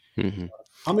 Mm-hmm.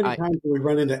 How many times do we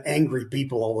run into angry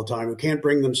people all the time who can't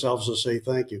bring themselves to say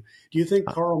thank you? Do you think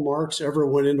Karl Marx ever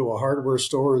went into a hardware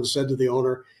store and said to the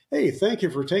owner, hey, thank you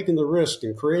for taking the risk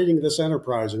and creating this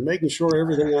enterprise and making sure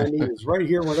everything I need is right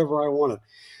here whenever I want it?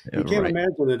 You can't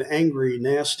imagine an angry,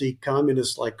 nasty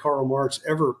communist like Karl Marx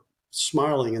ever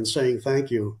smiling and saying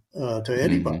thank you to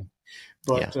anybody. Mm-hmm.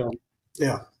 But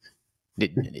yeah.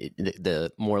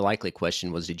 The more likely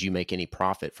question was, did you make any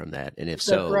profit from that? And if That's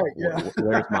so, right, yeah.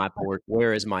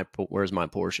 where's my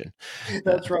portion?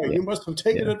 That's right. You must have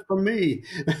taken it from me.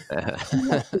 You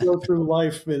have to go through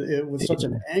life with such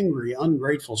an angry,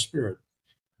 ungrateful spirit.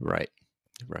 Right.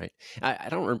 I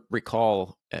don't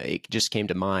recall. It just came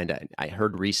to mind. I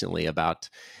heard recently about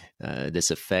this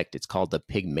effect. It's called the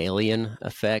Pygmalion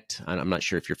effect. I'm not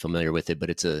sure if you're familiar with it, but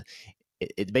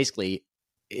it basically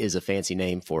is a fancy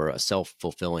name for a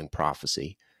self-fulfilling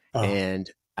prophecy. And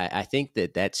I think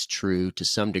that that's true to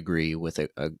some degree with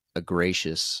a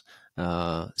gracious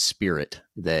spirit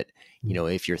that,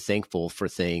 if you're thankful for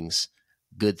things,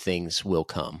 good things will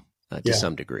come to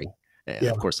some degree.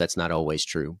 Of course, that's not always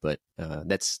true, but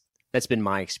that's been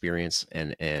my experience.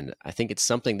 And I think it's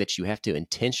something that you have to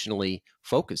intentionally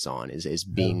focus on is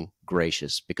being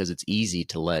gracious, because it's easy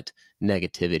to let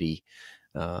negativity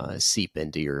seep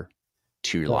into your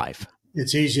life.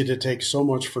 It's easy to take so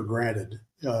much for granted,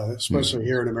 especially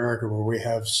here in America, where we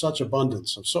have such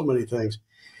abundance of so many things.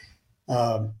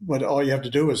 But all you have to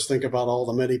do is think about all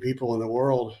the many people in the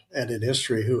world and in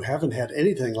history who haven't had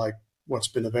anything like what's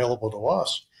been available to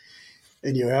us,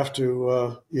 and you have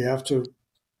to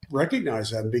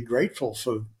recognize that and be grateful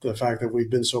for the fact that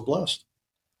we've been so blessed.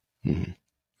 Mm-hmm.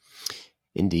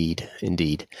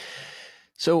 Indeed.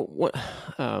 So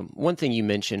one thing you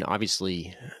mentioned,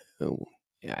 obviously,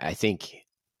 I think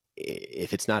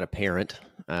if it's not apparent,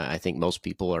 I think most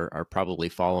people are probably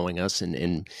following us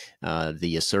in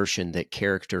the assertion that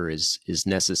character is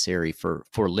necessary for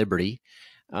liberty.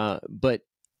 But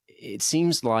it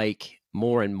seems like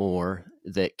more and more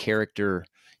that character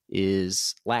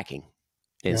is lacking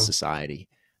in society.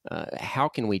 How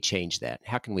can we change that?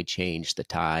 How can we change the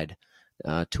tide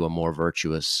to a more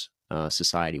virtuous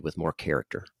society with more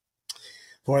character?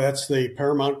 Boy, that's the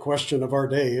paramount question of our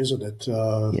day, isn't it?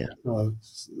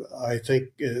 I think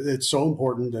it's so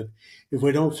important that if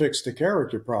we don't fix the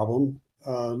character problem,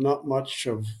 not much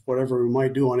of whatever we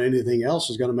might do on anything else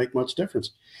is going to make much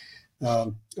difference.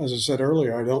 As I said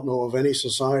earlier, I don't know of any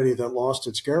society that lost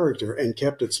its character and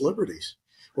kept its liberties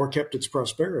or kept its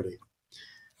prosperity.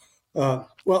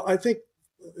 Well, I think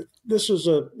this is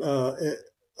a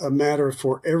matter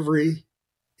for every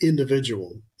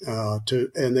individual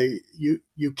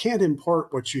you can't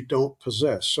impart what you don't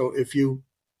possess. So if you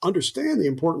understand the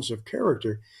importance of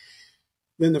character,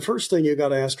 then the first thing you got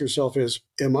to ask yourself is,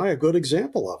 am I a good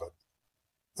example of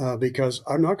it? Because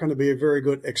I'm not going to be a very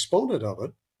good exponent of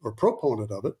it or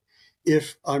proponent of it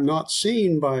if I'm not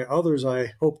seen by others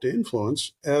I hope to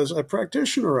influence as a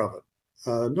practitioner of it.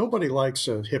 Nobody likes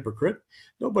a hypocrite.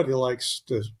 Nobody likes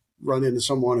to run into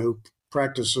someone who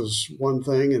practices one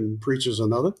thing and preaches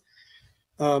another.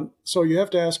 So you have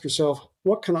to ask yourself,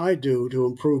 what can I do to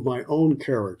improve my own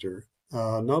character?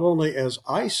 Not only as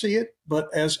I see it, but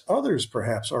as others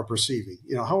perhaps are perceiving.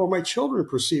 How are my children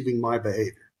perceiving my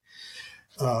behavior?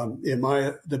 Am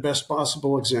I the best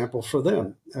possible example for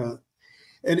them?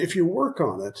 And if you work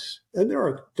on it, and there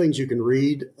are things you can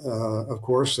read, of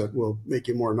course, that will make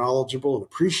you more knowledgeable and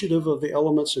appreciative of the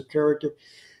elements of character.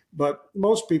 But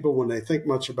most people, when they think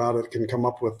much about it, can come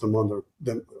up with them on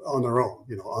their own.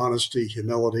 Honesty,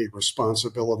 humility,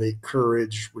 responsibility,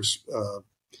 courage,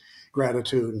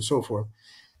 gratitude, and so forth.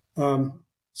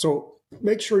 So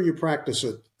make sure you practice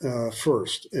it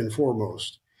first and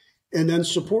foremost, and then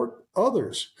support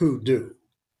others who do,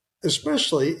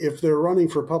 especially if they're running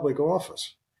for public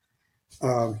office.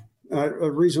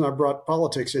 A reason I brought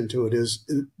politics into it is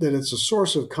that it's a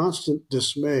source of constant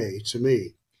dismay to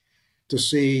me to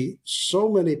see so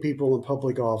many people in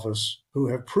public office who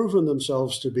have proven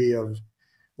themselves to be of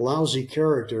lousy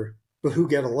character, but who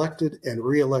get elected and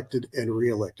reelected and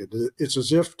reelected. It's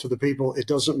as if to the people, it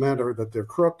doesn't matter that they're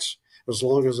crooks as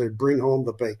long as they bring home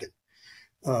the bacon.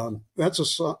 That's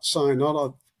a sign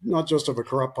not just of a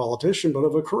corrupt politician, but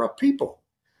of a corrupt people.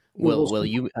 Well,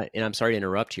 you and I'm sorry to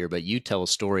interrupt here, but you tell a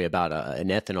story about an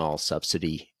ethanol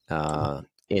subsidy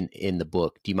in the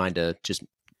book. Do you mind to just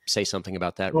say something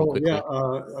about that real quickly? Yeah.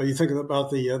 Are you thinking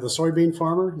about the soybean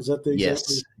farmer? Is that the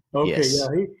example? Yes. Okay. Yes.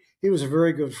 Yeah. He was a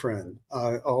very good friend.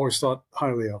 I always thought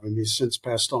highly of him. He's since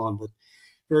passed on, but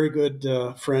very good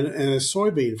friend and a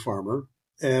soybean farmer.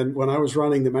 And when I was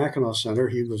running the Mackinac Center,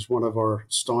 he was one of our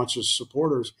staunchest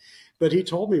supporters. But he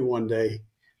told me one day,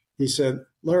 he said,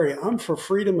 "Larry, I'm for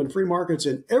freedom and free markets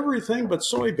in everything but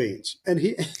soybeans." And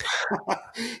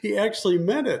he actually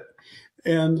meant it.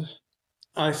 And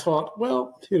I thought,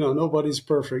 well, nobody's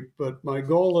perfect, but my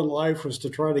goal in life was to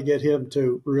try to get him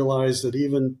to realize that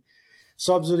even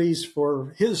subsidies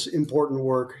for his important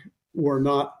work were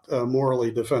not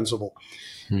morally defensible.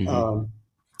 Mm-hmm.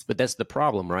 But that's the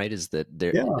problem, right? Is that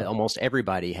almost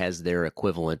everybody has their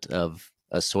equivalent of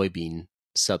a soybean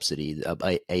subsidy,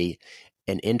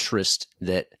 an interest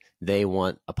that they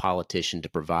want a politician to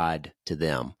provide to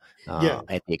them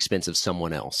at the expense of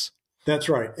someone else. That's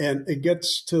right. And it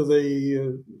gets to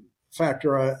the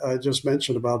factor I just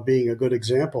mentioned about being a good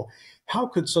example. How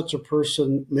could such a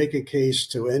person make a case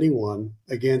to anyone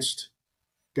against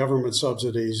government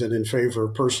subsidies and in favor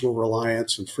of personal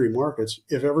reliance and free markets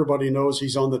if everybody knows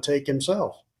he's on the take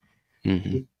himself?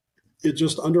 Mm-hmm. It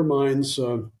just undermines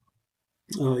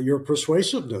your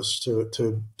persuasiveness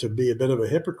to be a bit of a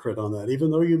hypocrite on that,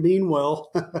 even though you mean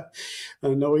well. I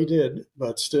know he did,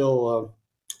 but still,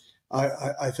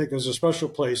 I think there's a special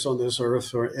place on this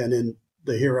earth and in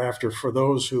the hereafter for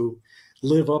those who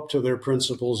live up to their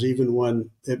principles, even when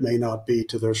it may not be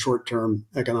to their short-term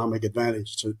economic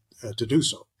advantage to do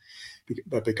so,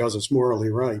 but because it's morally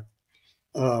right.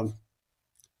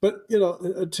 But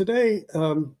today,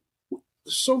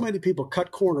 so many people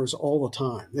cut corners all the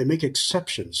time. They make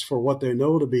exceptions for what they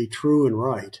know to be true and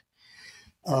right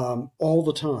all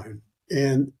the time.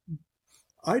 And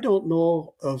I don't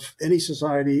know of any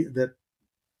society that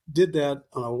did that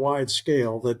on a wide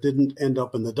scale that didn't end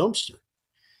up in the dumpster.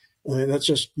 That's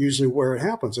just usually where it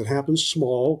happens. It happens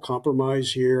small,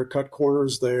 compromise here, cut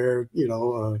corners there,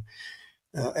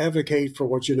 advocate for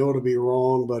what you know to be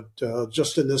wrong, but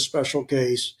just in this special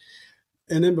case.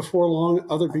 And then before long,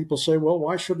 other people say, well,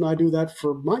 why shouldn't I do that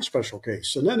for my special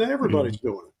case? And then everybody's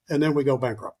doing it. And then we go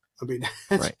bankrupt. I mean,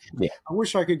 right. Yeah. I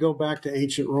wish I could go back to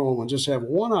ancient Rome and just have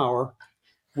 1 hour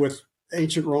with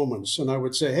ancient Romans. And I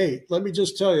would say, hey, let me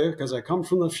just tell you, because I come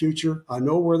from the future, I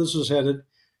know where this is headed.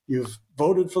 You've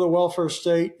voted for the welfare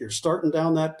state. You're starting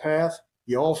down that path.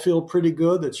 You all feel pretty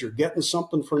good that you're getting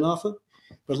something for nothing.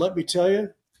 But let me tell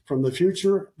you from the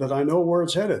future that I know where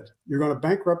it's headed. You're going to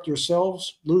bankrupt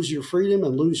yourselves, lose your freedom,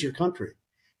 and lose your country.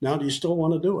 Now, do you still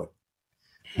want to do it?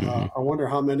 I wonder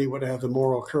how many would have the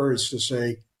moral courage to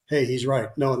say, hey, he's right.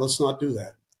 No, let's not do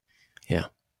that. Yeah.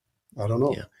 I don't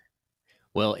know. Yeah.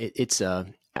 Well, it's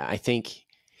I think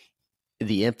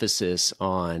the emphasis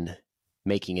on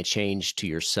making a change to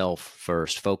yourself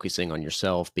first, focusing on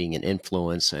yourself, being an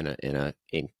influence and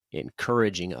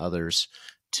encouraging others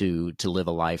to live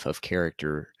a life of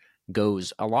character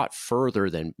goes a lot further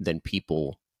than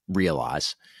people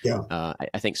realize. Yeah.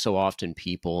 I think so often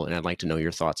people, and I'd like to know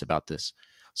your thoughts about this.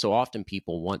 So often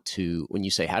people want to, when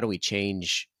you say, how do we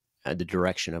change the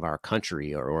direction of our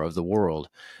country or of the world.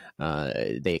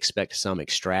 They expect some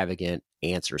extravagant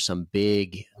answer, some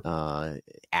big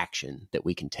action that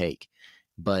we can take.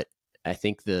 But I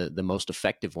think the most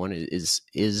effective one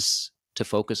is to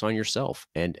focus on yourself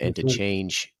and to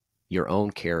change your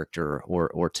own character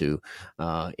or to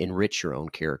enrich your own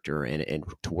character and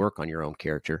to work on your own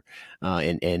character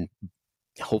and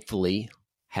hopefully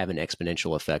have an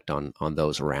exponential effect on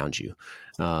those around you.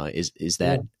 Is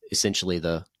that essentially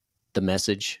the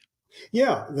message?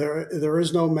 Yeah, there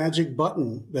is no magic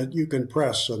button that you can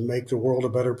press and make the world a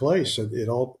better place.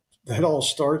 That all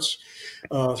starts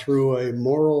through a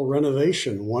moral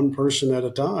renovation, one person at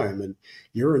a time, and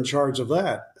you're in charge of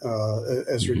that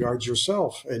as regards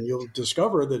yourself. And you'll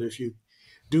discover that if you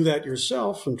do that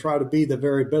yourself and try to be the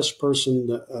very best person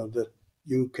that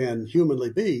you can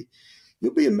humanly be,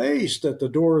 you'll be amazed at the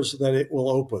doors that it will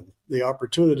open, the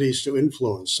opportunities to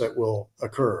influence that will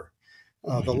occur.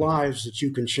 The lives that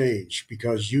you can change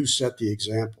because you set the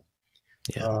example.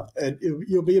 Yeah. And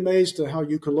you'll be amazed at how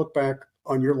you can look back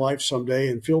on your life someday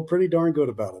and feel pretty darn good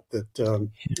about it,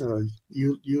 that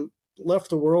you left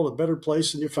the world a better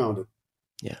place than you found it.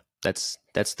 Yeah, that's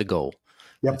the goal.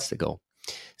 Yep. That's the goal.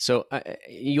 So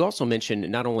you also mentioned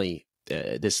not only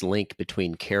this link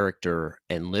between character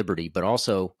and liberty, but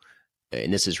also,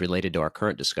 and this is related to our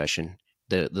current discussion,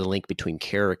 the link between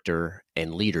character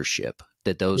and leadership,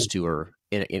 that those two are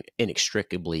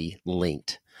inextricably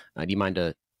linked. Do you mind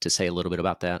to say a little bit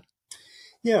about that?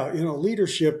 Yeah,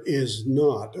 leadership is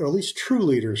not, or at least true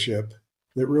leadership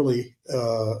that really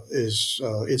is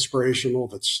inspirational,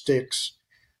 that sticks,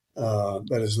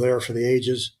 that is there for the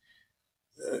ages,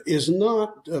 is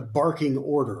not barking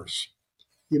orders.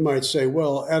 You might say,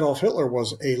 well, Adolf Hitler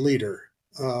was a leader.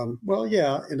 Well,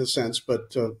 yeah, in a sense,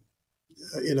 but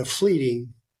in a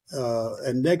fleeting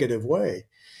and negative way.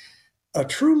 A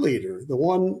true leader, the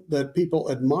one that people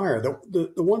admire,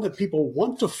 the one that people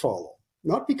want to follow,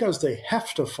 not because they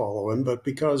have to follow him, but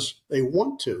because they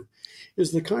want to,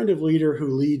 is the kind of leader who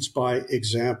leads by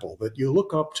example, that you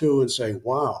look up to and say,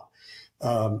 wow,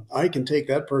 I can take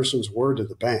that person's word to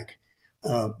the bank.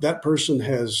 That person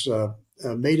has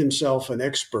made himself an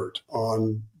expert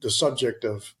on the subject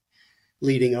of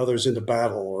leading others into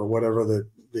battle or whatever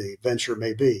the venture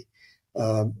may be.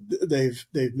 They've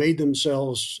made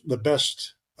themselves the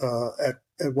best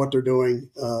at what they're doing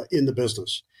in the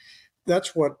business.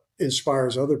 That's what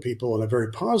inspires other people in a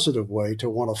very positive way to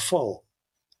want to follow.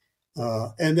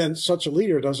 And then such a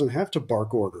leader doesn't have to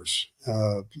bark orders.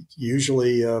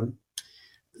 Usually, I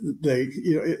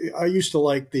used to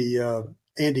like the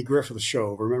Andy Griffith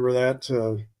Show. Remember that?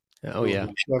 Oh, yeah.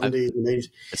 70s and 80s.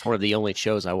 It's one of the only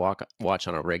shows I watch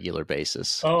on a regular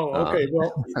basis. Oh, okay.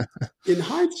 Well, in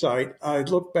hindsight, I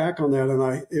look back on that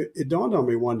and it dawned on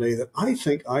me one day that I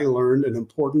think I learned an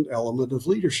important element of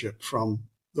leadership from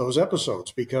those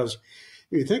episodes, because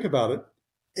if you think about it,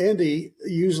 Andy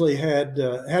usually had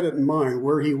it in mind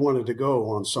where he wanted to go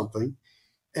on something,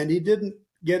 and he didn't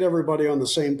get everybody on the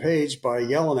same page by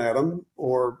yelling at them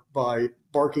or by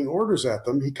barking orders at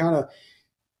them. He kind of,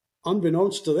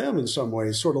 unbeknownst to them in some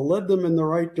ways, sort of led them in the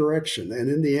right direction. And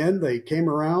in the end, they came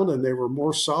around and they were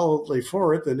more solidly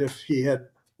for it than if he had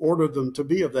ordered them to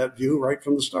be of that view right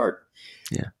from the start.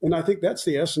 Yeah. And I think that's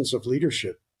the essence of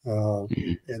leadership.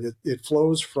 And it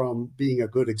flows from being a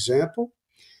good example,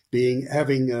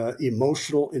 having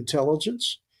emotional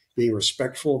intelligence, being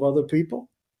respectful of other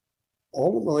people.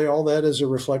 Ultimately, all that is a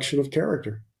reflection of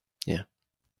character. Yeah.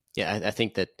 Yeah, I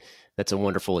think that's a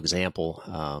wonderful example.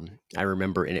 I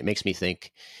remember, and it makes me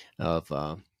think of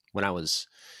when I was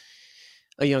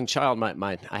a young child.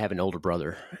 I have an older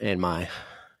brother, and my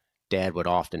dad would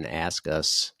often ask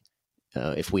us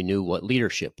if we knew what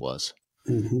leadership was,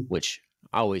 which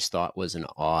I always thought was an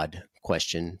odd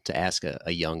question to ask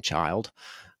a young child.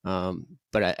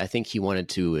 But I think he wanted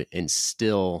to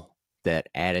instill that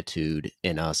attitude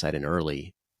in us at an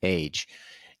early age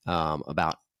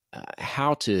about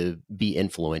how to be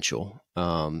influential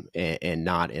and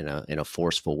not in a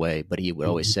forceful way. But he would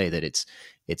always say that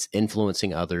it's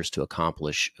influencing others to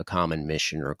accomplish a common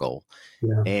mission or goal.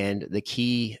 Yeah. And the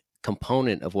key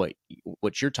component of what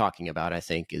you're talking about, I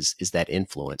think, is that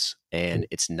influence, and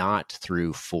it's not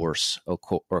through force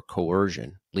or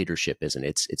coercion. Leadership isn't.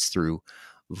 It's through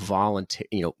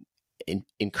volunteer,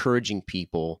 encouraging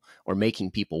people or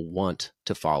making people want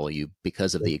to follow you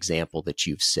because of the example that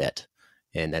you've set,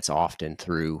 and that's often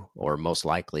through, or most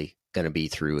likely going to be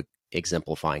through,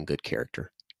 exemplifying good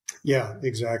character. Yeah,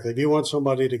 exactly. If you want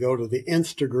somebody to go to the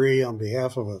nth degree on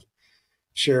behalf of a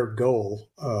shared goal,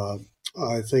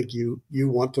 I think you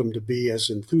want them to be as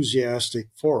enthusiastic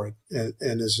for it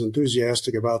and as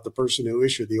enthusiastic about the person who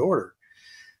issued the order,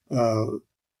 uh,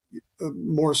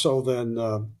 more so than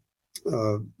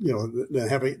than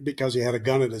having because he had a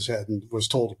gun in his head and was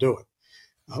told to do it.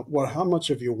 How much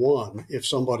have you won if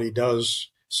somebody does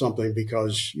something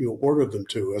because you ordered them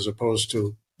to, as opposed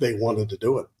to they wanted to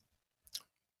do it?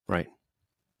 Right.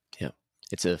 Yeah.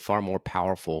 It's a far more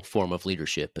powerful form of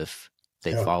leadership if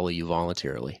they follow you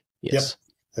voluntarily. Yes.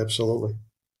 Yep, absolutely.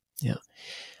 Yeah.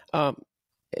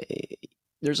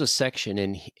 There's a section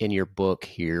in your book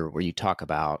here where you talk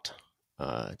about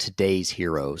today's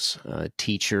heroes,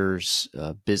 teachers,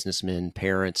 businessmen,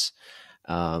 parents,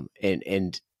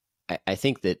 and I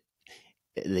think that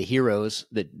the heroes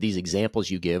that these examples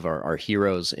you give are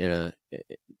heroes in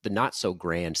the not so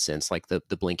grand sense, like the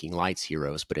blinking lights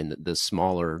heroes, but in the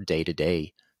smaller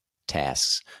day-to-day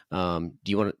tasks. Can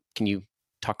you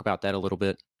talk about that a little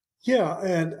bit? Yeah,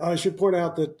 and I should point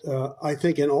out that I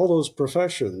think in all those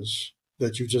professions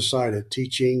that you just cited,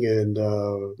 teaching and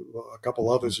a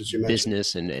couple others that you mentioned.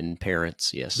 Business and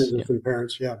parents, yes. Business and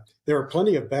parents, yeah. There are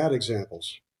plenty of bad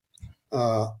examples.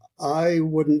 I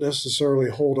wouldn't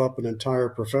necessarily hold up an entire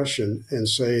profession and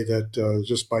say that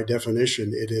just by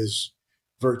definition it is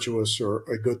virtuous or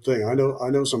a good thing. I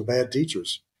know some bad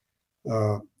teachers.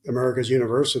 America's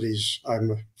universities,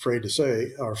 I'm afraid to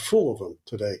say, are full of them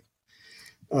today.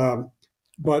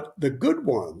 But the good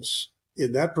ones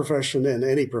in that profession and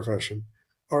any profession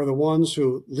are the ones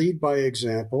who lead by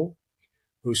example,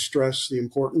 who stress the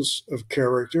importance of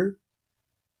character,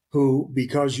 who,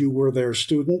 because you were their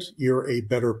student, you're a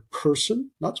better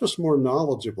person, not just more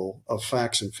knowledgeable of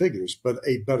facts and figures, but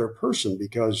a better person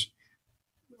because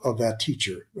of that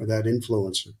teacher or that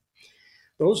influencer.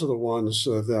 Those are the ones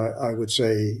that I would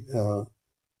say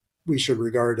we should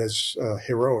regard as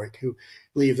heroic, who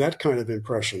leave that kind of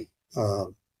impression.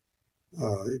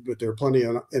 But there are plenty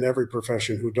in every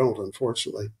profession who don't,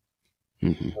 unfortunately.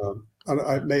 Mm-hmm.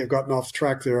 I may have gotten off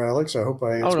track there, Alex. I hope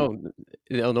I answered.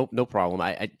 Oh, no problem.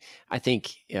 I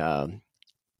think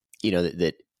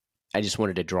that I just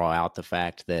wanted to draw out the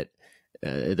fact that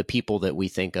the people that we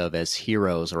think of as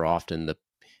heroes are often the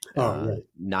right.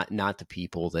 not the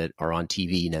people that are on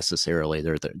TV necessarily.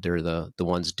 They're the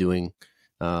ones doing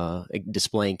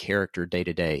displaying character day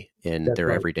to day in That's their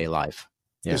right. everyday life.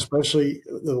 Yeah. Especially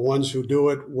the ones who do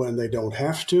it when they don't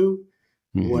have to,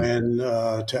 mm-hmm. when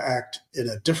to act in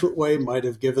a different way might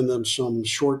have given them some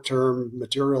short-term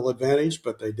material advantage,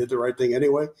 but they did the right thing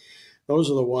anyway.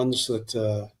 Those are the ones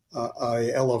that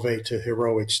I elevate to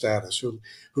heroic status, who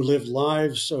live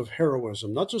lives of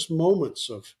heroism, not just moments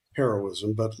of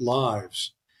heroism, but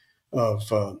lives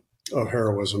of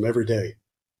heroism every day.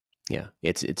 Yeah,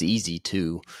 it's easy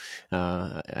to,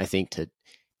 I think,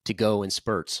 to go in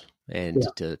spurts and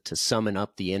to summon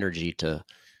up the energy to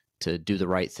do the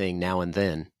right thing now and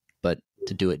then, but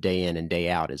to do it day in and day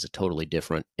out is a totally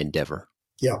different endeavor.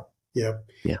 Yeah.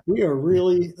 We are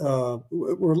really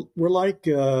we're like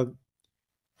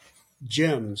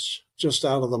gems just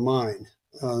out of the mine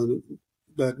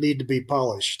that need to be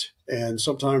polished, and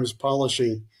sometimes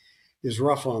polishing is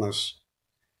rough on us.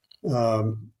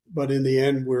 But in the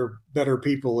end, we're better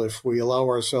people if we allow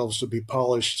ourselves to be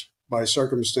polished by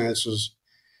circumstances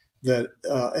that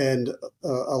and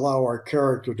allow our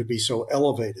character to be so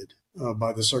elevated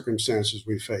by the circumstances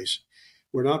we face.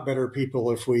 We're not better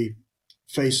people if we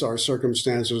face our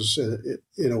circumstances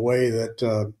in a way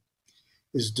that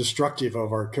is destructive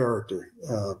of our character,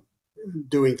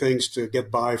 doing things to get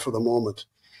by for the moment.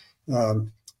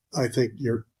 I think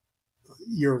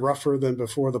you're rougher than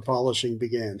before the polishing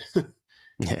began.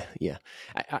 Yeah.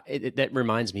 That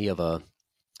reminds me of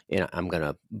and I'm going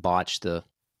to botch the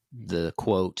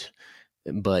quote,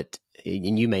 but,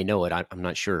 and you may know it, I'm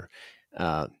not sure.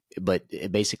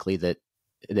 But basically that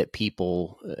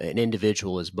people, an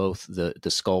individual is both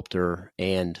the sculptor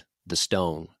and the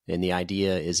stone. And the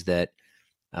idea is that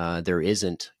there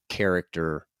isn't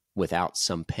character without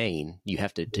some pain. You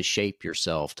have to shape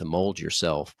yourself, to mold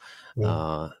yourself.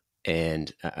 Yeah.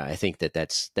 And I think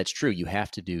that's true. You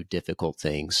have to do difficult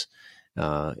things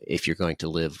if you're going to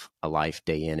live a life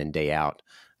day in and day out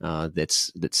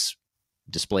that's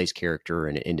displays character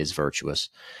and is virtuous.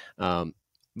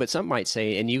 But some might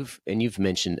say, and you've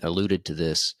alluded to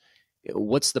this,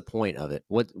 what's the point of it?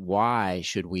 Why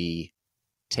should we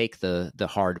take the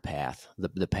hard path,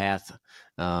 the path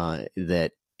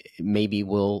that maybe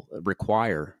will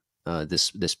require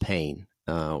this pain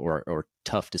or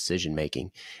tough decision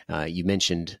making? You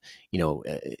mentioned,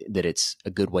 that it's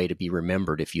a good way to be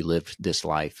remembered if you live this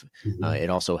life. Mm-hmm. It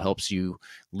also helps you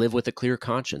live with a clear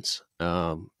conscience.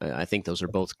 I think those are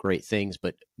both great things,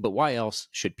 but why else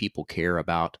should people care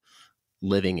about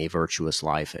living a virtuous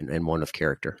life and one of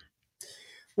character?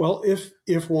 Well,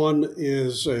 if one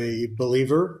is a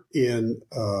believer in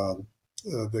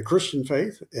the Christian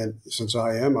faith, and since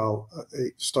I am, I'll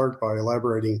start by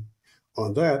elaborating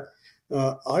on that.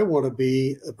 I want to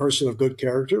be a person of good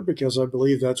character because I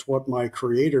believe that's what my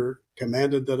Creator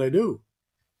commanded that I do.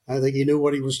 I think He knew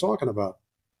what He was talking about.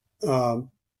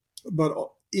 But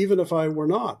even if I were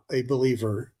not a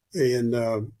believer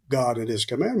in God and His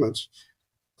commandments,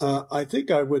 I think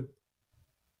I would,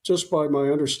 just by my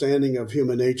understanding of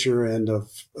human nature and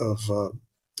of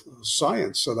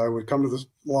science, that I would come to a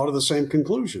lot of the same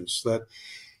conclusions, that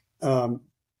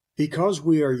because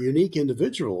we are unique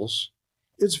individuals,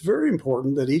 it's very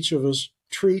important that each of us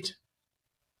treat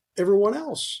everyone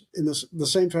else in the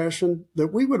same fashion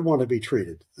that we would want to be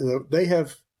treated. They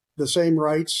have the same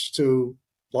rights to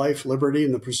life, liberty,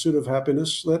 and the pursuit of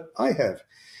happiness that I have.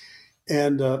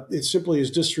 And it simply is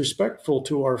disrespectful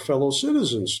to our fellow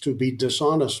citizens to be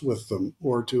dishonest with them,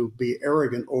 or to be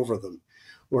arrogant over them,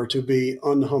 or to be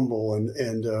unhumble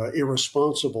and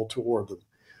irresponsible toward them,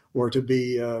 or to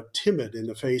be timid in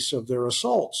the face of their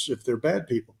assaults if they're bad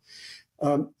people.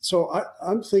 So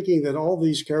I'm thinking that all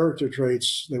these character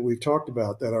traits that we've talked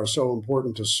about that are so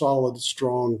important to solid,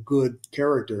 strong, good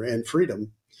character and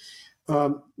freedom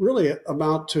really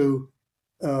amount to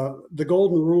the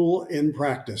golden rule in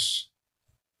practice.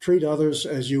 Treat others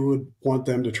as you would want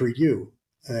them to treat you.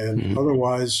 And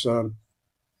otherwise,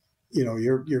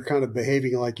 you're kind of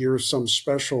behaving like you're some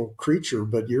special creature,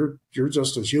 but you're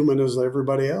just as human as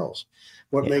everybody else.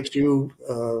 What makes you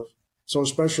so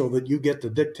special that you get to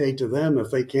dictate to them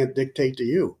if they can't dictate to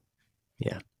you?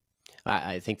 Yeah.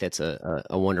 I think that's a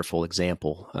wonderful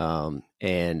example,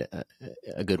 and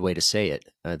a good way to say it,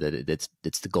 that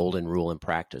it's the golden rule in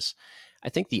practice. I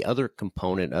think the other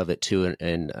component of it too,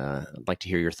 and I'd like to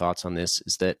hear your thoughts on this,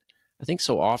 is that I think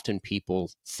so often people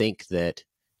think that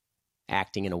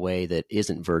acting in a way that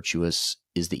isn't virtuous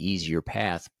is the easier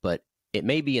path, but it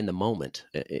may be in the moment,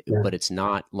 but it's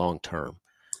not long term.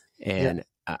 And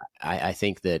I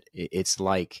think that it's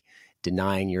like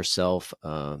denying yourself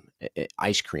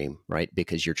ice cream, right?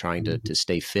 Because you're trying to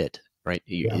stay fit, right?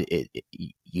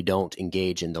 You don't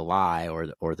engage in the lie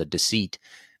or the deceit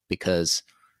because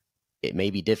it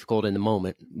may be difficult in the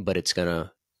moment, but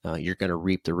you're gonna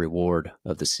reap the reward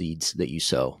of the seeds that you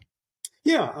sow.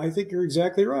 Yeah, I think you're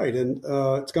exactly right, and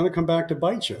it's going to come back to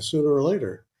bite you sooner or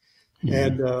later.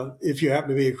 And if you happen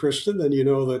to be a Christian, then you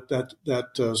know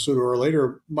that sooner or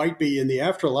later might be in the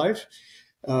afterlife,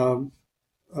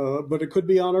 but it could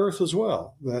be on earth as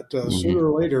well. That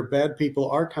sooner or later, bad people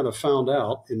are kind of found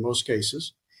out in most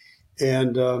cases,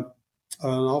 and an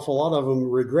awful lot of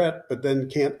them regret, but then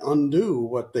can't undo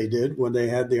what they did when they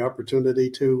had the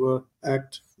opportunity to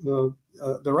act the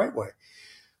right way.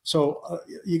 So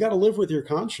you got to live with your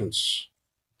conscience,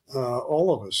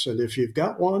 all of us. And if you've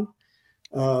got one,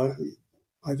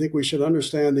 I think we should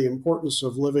understand the importance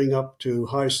of living up to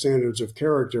high standards of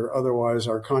character. Otherwise,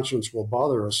 our conscience will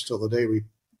bother us till the day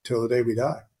we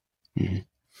die.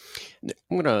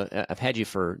 I've had you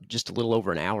for just a little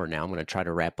over an hour now. I'm going to try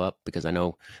to wrap up because I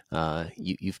know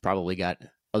you've probably got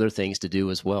other things to do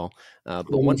as well.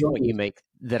 But one point you make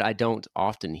that I don't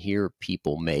often hear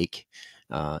people make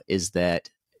is that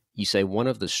you say one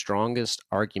of the strongest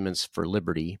arguments for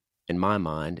liberty, in my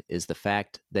mind, is the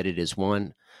fact that it is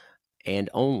one and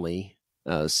only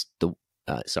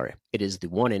it is the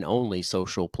one and only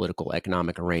social, political,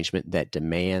 economic arrangement that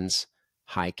demands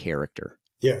high character.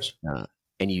 Yes.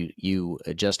 And you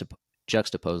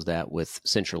juxtapose that with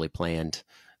centrally planned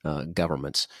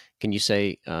governments. Can you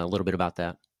say a little bit about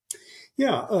that?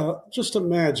 Yeah. Just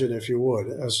imagine, if you would,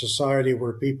 a society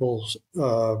where people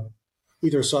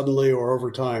either suddenly or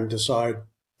over time decide,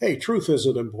 hey, truth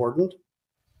isn't important.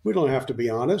 We don't have to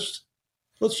be honest.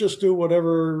 Let's just do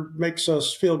whatever makes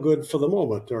us feel good for the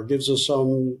moment or gives us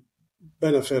some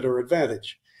benefit or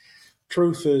advantage.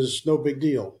 Truth is no big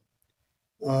deal.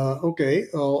 Okay,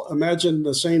 well, imagine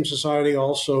the same society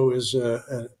also is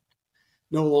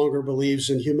no longer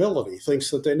believes in humility, thinks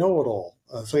that they know it all,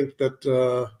 think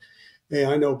that, hey,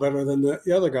 I know better than the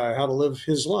other guy how to live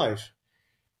his life.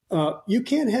 You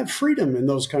can't have freedom in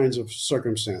those kinds of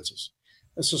circumstances.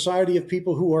 A society of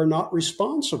people who are not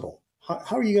responsible.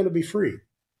 How are you going to be free?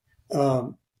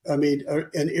 An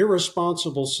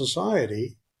irresponsible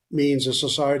society means a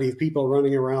society of people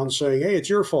running around saying, hey, it's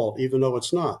your fault, even though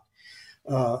it's not.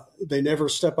 They never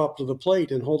step up to the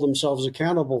plate and hold themselves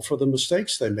accountable for the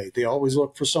mistakes they made. They always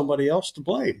look for somebody else to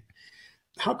blame.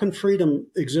 How can freedom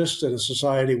exist in a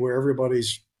society where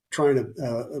everybody's trying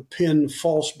to pin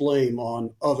false blame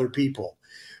on other people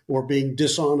or being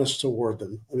dishonest toward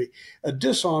them. I mean, a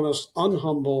dishonest,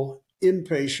 unhumble,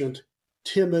 impatient,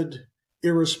 timid,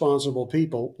 irresponsible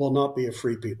people will not be a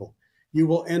free people. You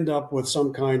will end up with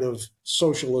some kind of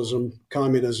socialism,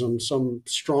 communism, some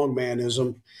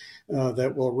strongmanism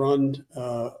that will run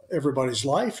everybody's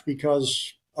life,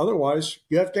 because otherwise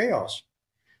you have chaos.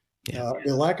 Yeah.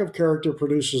 The lack of character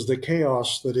produces the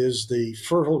chaos that is the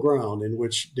fertile ground in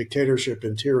which dictatorship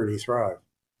and tyranny thrive.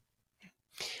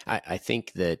 I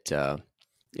think that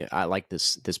I like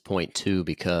this point too,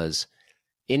 because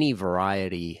any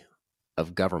variety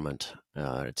of government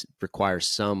requires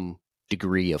some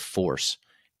degree of force,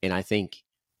 and I think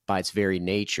by its very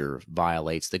nature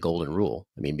violates the golden rule.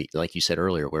 I mean, like you said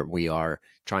earlier, where we are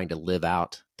trying to live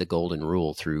out the golden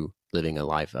rule through living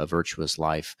a virtuous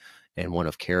life and one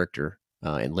of character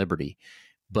and liberty.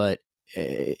 But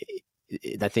I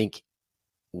think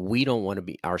we don't want to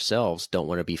be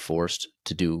forced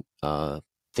to do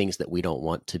things that we don't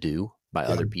want to do by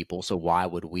other people. So why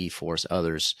would we force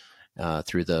others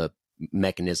through the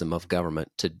mechanism of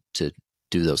government to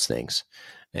do those things?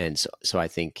 And so I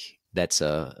think that's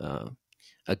a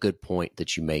good point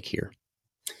that you make here.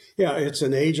 Yeah, it's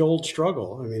an age-old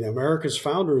struggle. I mean, America's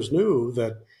founders knew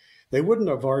that they wouldn't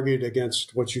have argued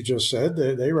against what you just said.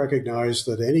 They recognized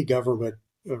that any government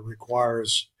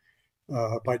requires,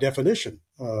 by definition,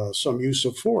 some use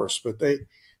of force. But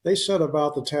they set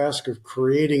about the task of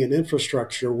creating an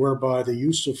infrastructure whereby the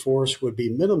use of force would be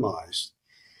minimized,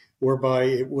 whereby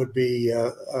it would be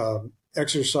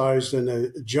exercised in a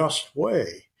just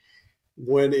way,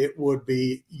 when it would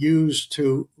be used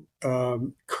to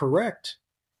correct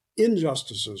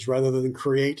injustices rather than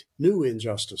create new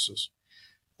injustices.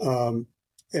 And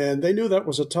they knew that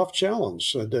was a tough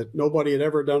challenge, that nobody had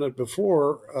ever done it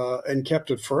before and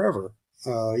kept it forever.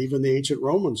 Even the ancient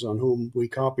Romans, on whom we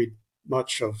copied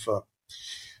much of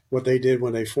what they did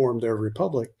when they formed their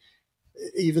republic,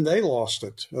 even they lost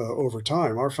it over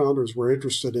time. Our founders were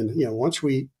interested in, once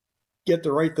we get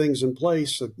the right things in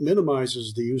place that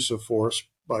minimizes the use of force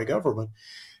by government,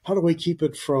 how do we keep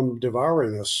it from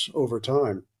devouring us over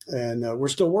time? And we're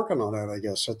still working on that, I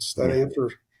guess. That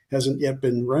answer hasn't yet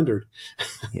been rendered.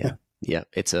 Yeah.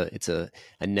 It's a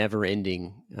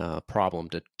never-ending problem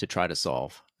to try to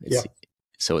solve.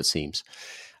 So it seems.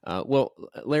 Well,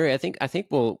 Larry, I think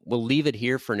we'll leave it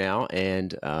here for now,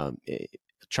 and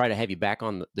try to have you back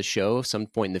on the show some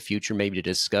point in the future, maybe to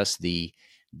discuss the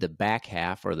back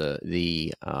half, or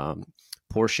the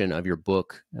portion of your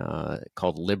book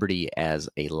called Liberty as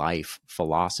a Life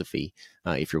Philosophy.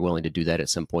 If you're willing to do that at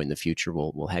some point in the future,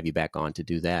 we'll have you back on to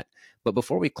do that. But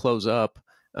before we close up,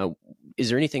 is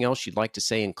there anything else you'd like to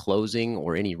say in closing,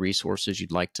 or any resources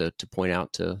you'd like to point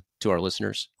out to our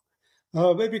listeners?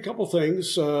 Maybe a couple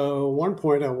things. One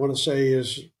point I want to say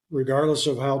is, regardless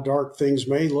of how dark things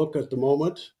may look at the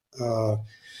moment,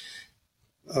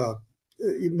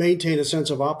 maintain a sense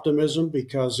of optimism,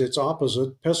 because its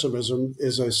opposite, pessimism,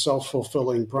 is a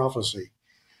self-fulfilling prophecy.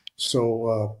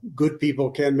 So good people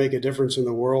can make a difference in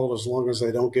the world as long as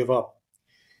they don't give up.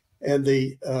 And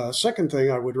the second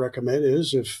thing I would recommend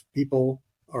is, if people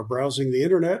are browsing the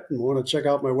internet and want to check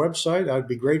out my website, I'd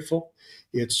be grateful.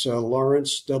 It's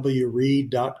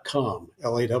lawrencewreed.com,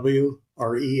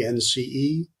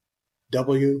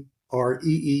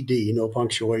 LawrenceWreed, no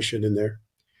punctuation in there,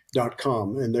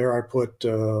 .com. And there I put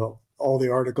all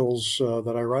the articles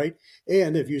that I write.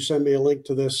 And if you send me a link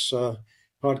to this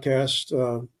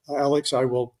podcast, Alex, I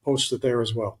will post it there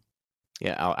as well.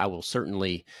 Yeah, I will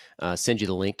certainly send you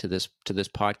the link to this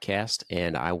podcast,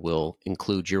 and I will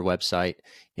include your website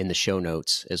in the show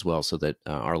notes as well, so that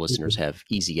our listeners have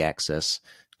easy access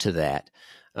to that.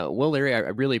 Well, Larry, I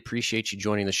really appreciate you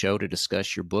joining the show to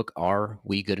discuss your book, Are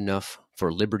We Good Enough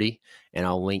for Liberty? And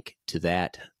I'll link to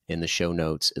that in the show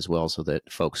notes as well, so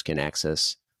that folks can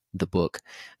access the book.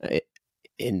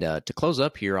 And to close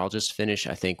up here, I'll just finish,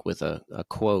 I think, with a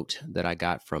quote that I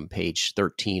got from page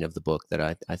 13 of the book that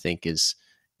I think is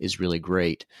really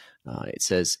great. It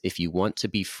says, "If you want to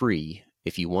be free,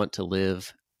 if you want to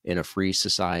live in a free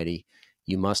society,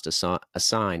 you must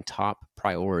assign top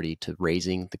priority to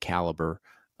raising the caliber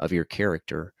of your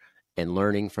character and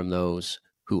learning from those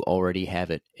who already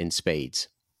have it in spades.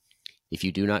 If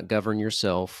you do not govern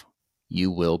yourself,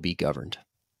 you will be governed."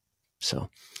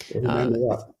 So,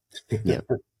 yeah.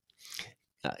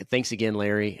 Thanks again,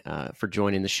 Larry, for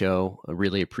joining the show. I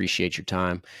really appreciate your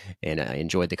time, and I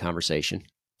enjoyed the conversation.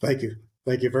 Thank you.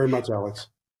 Thank you very much, Alex.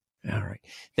 All right.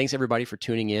 Thanks, everybody, for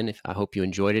tuning in. I hope you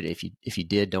enjoyed it. If you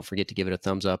did, don't forget to give it a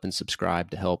thumbs up and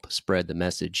subscribe to help spread the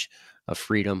message of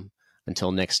freedom.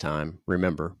 Until next time,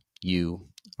 remember, you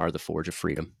are the Forge of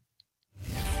Freedom.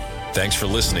 Thanks for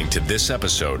listening to this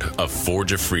episode of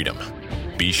Forge of Freedom.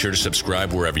 Be sure to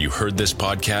subscribe wherever you heard this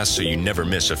podcast so you never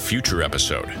miss a future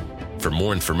episode. For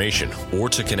more information or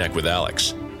to connect with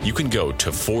Alex, you can go to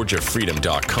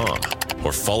forgeoffreedom.com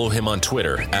or follow him on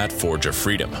Twitter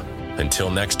 @ForgeOfFreedom. Until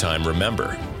next time,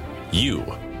 remember, you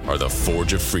are the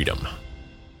Forge of Freedom.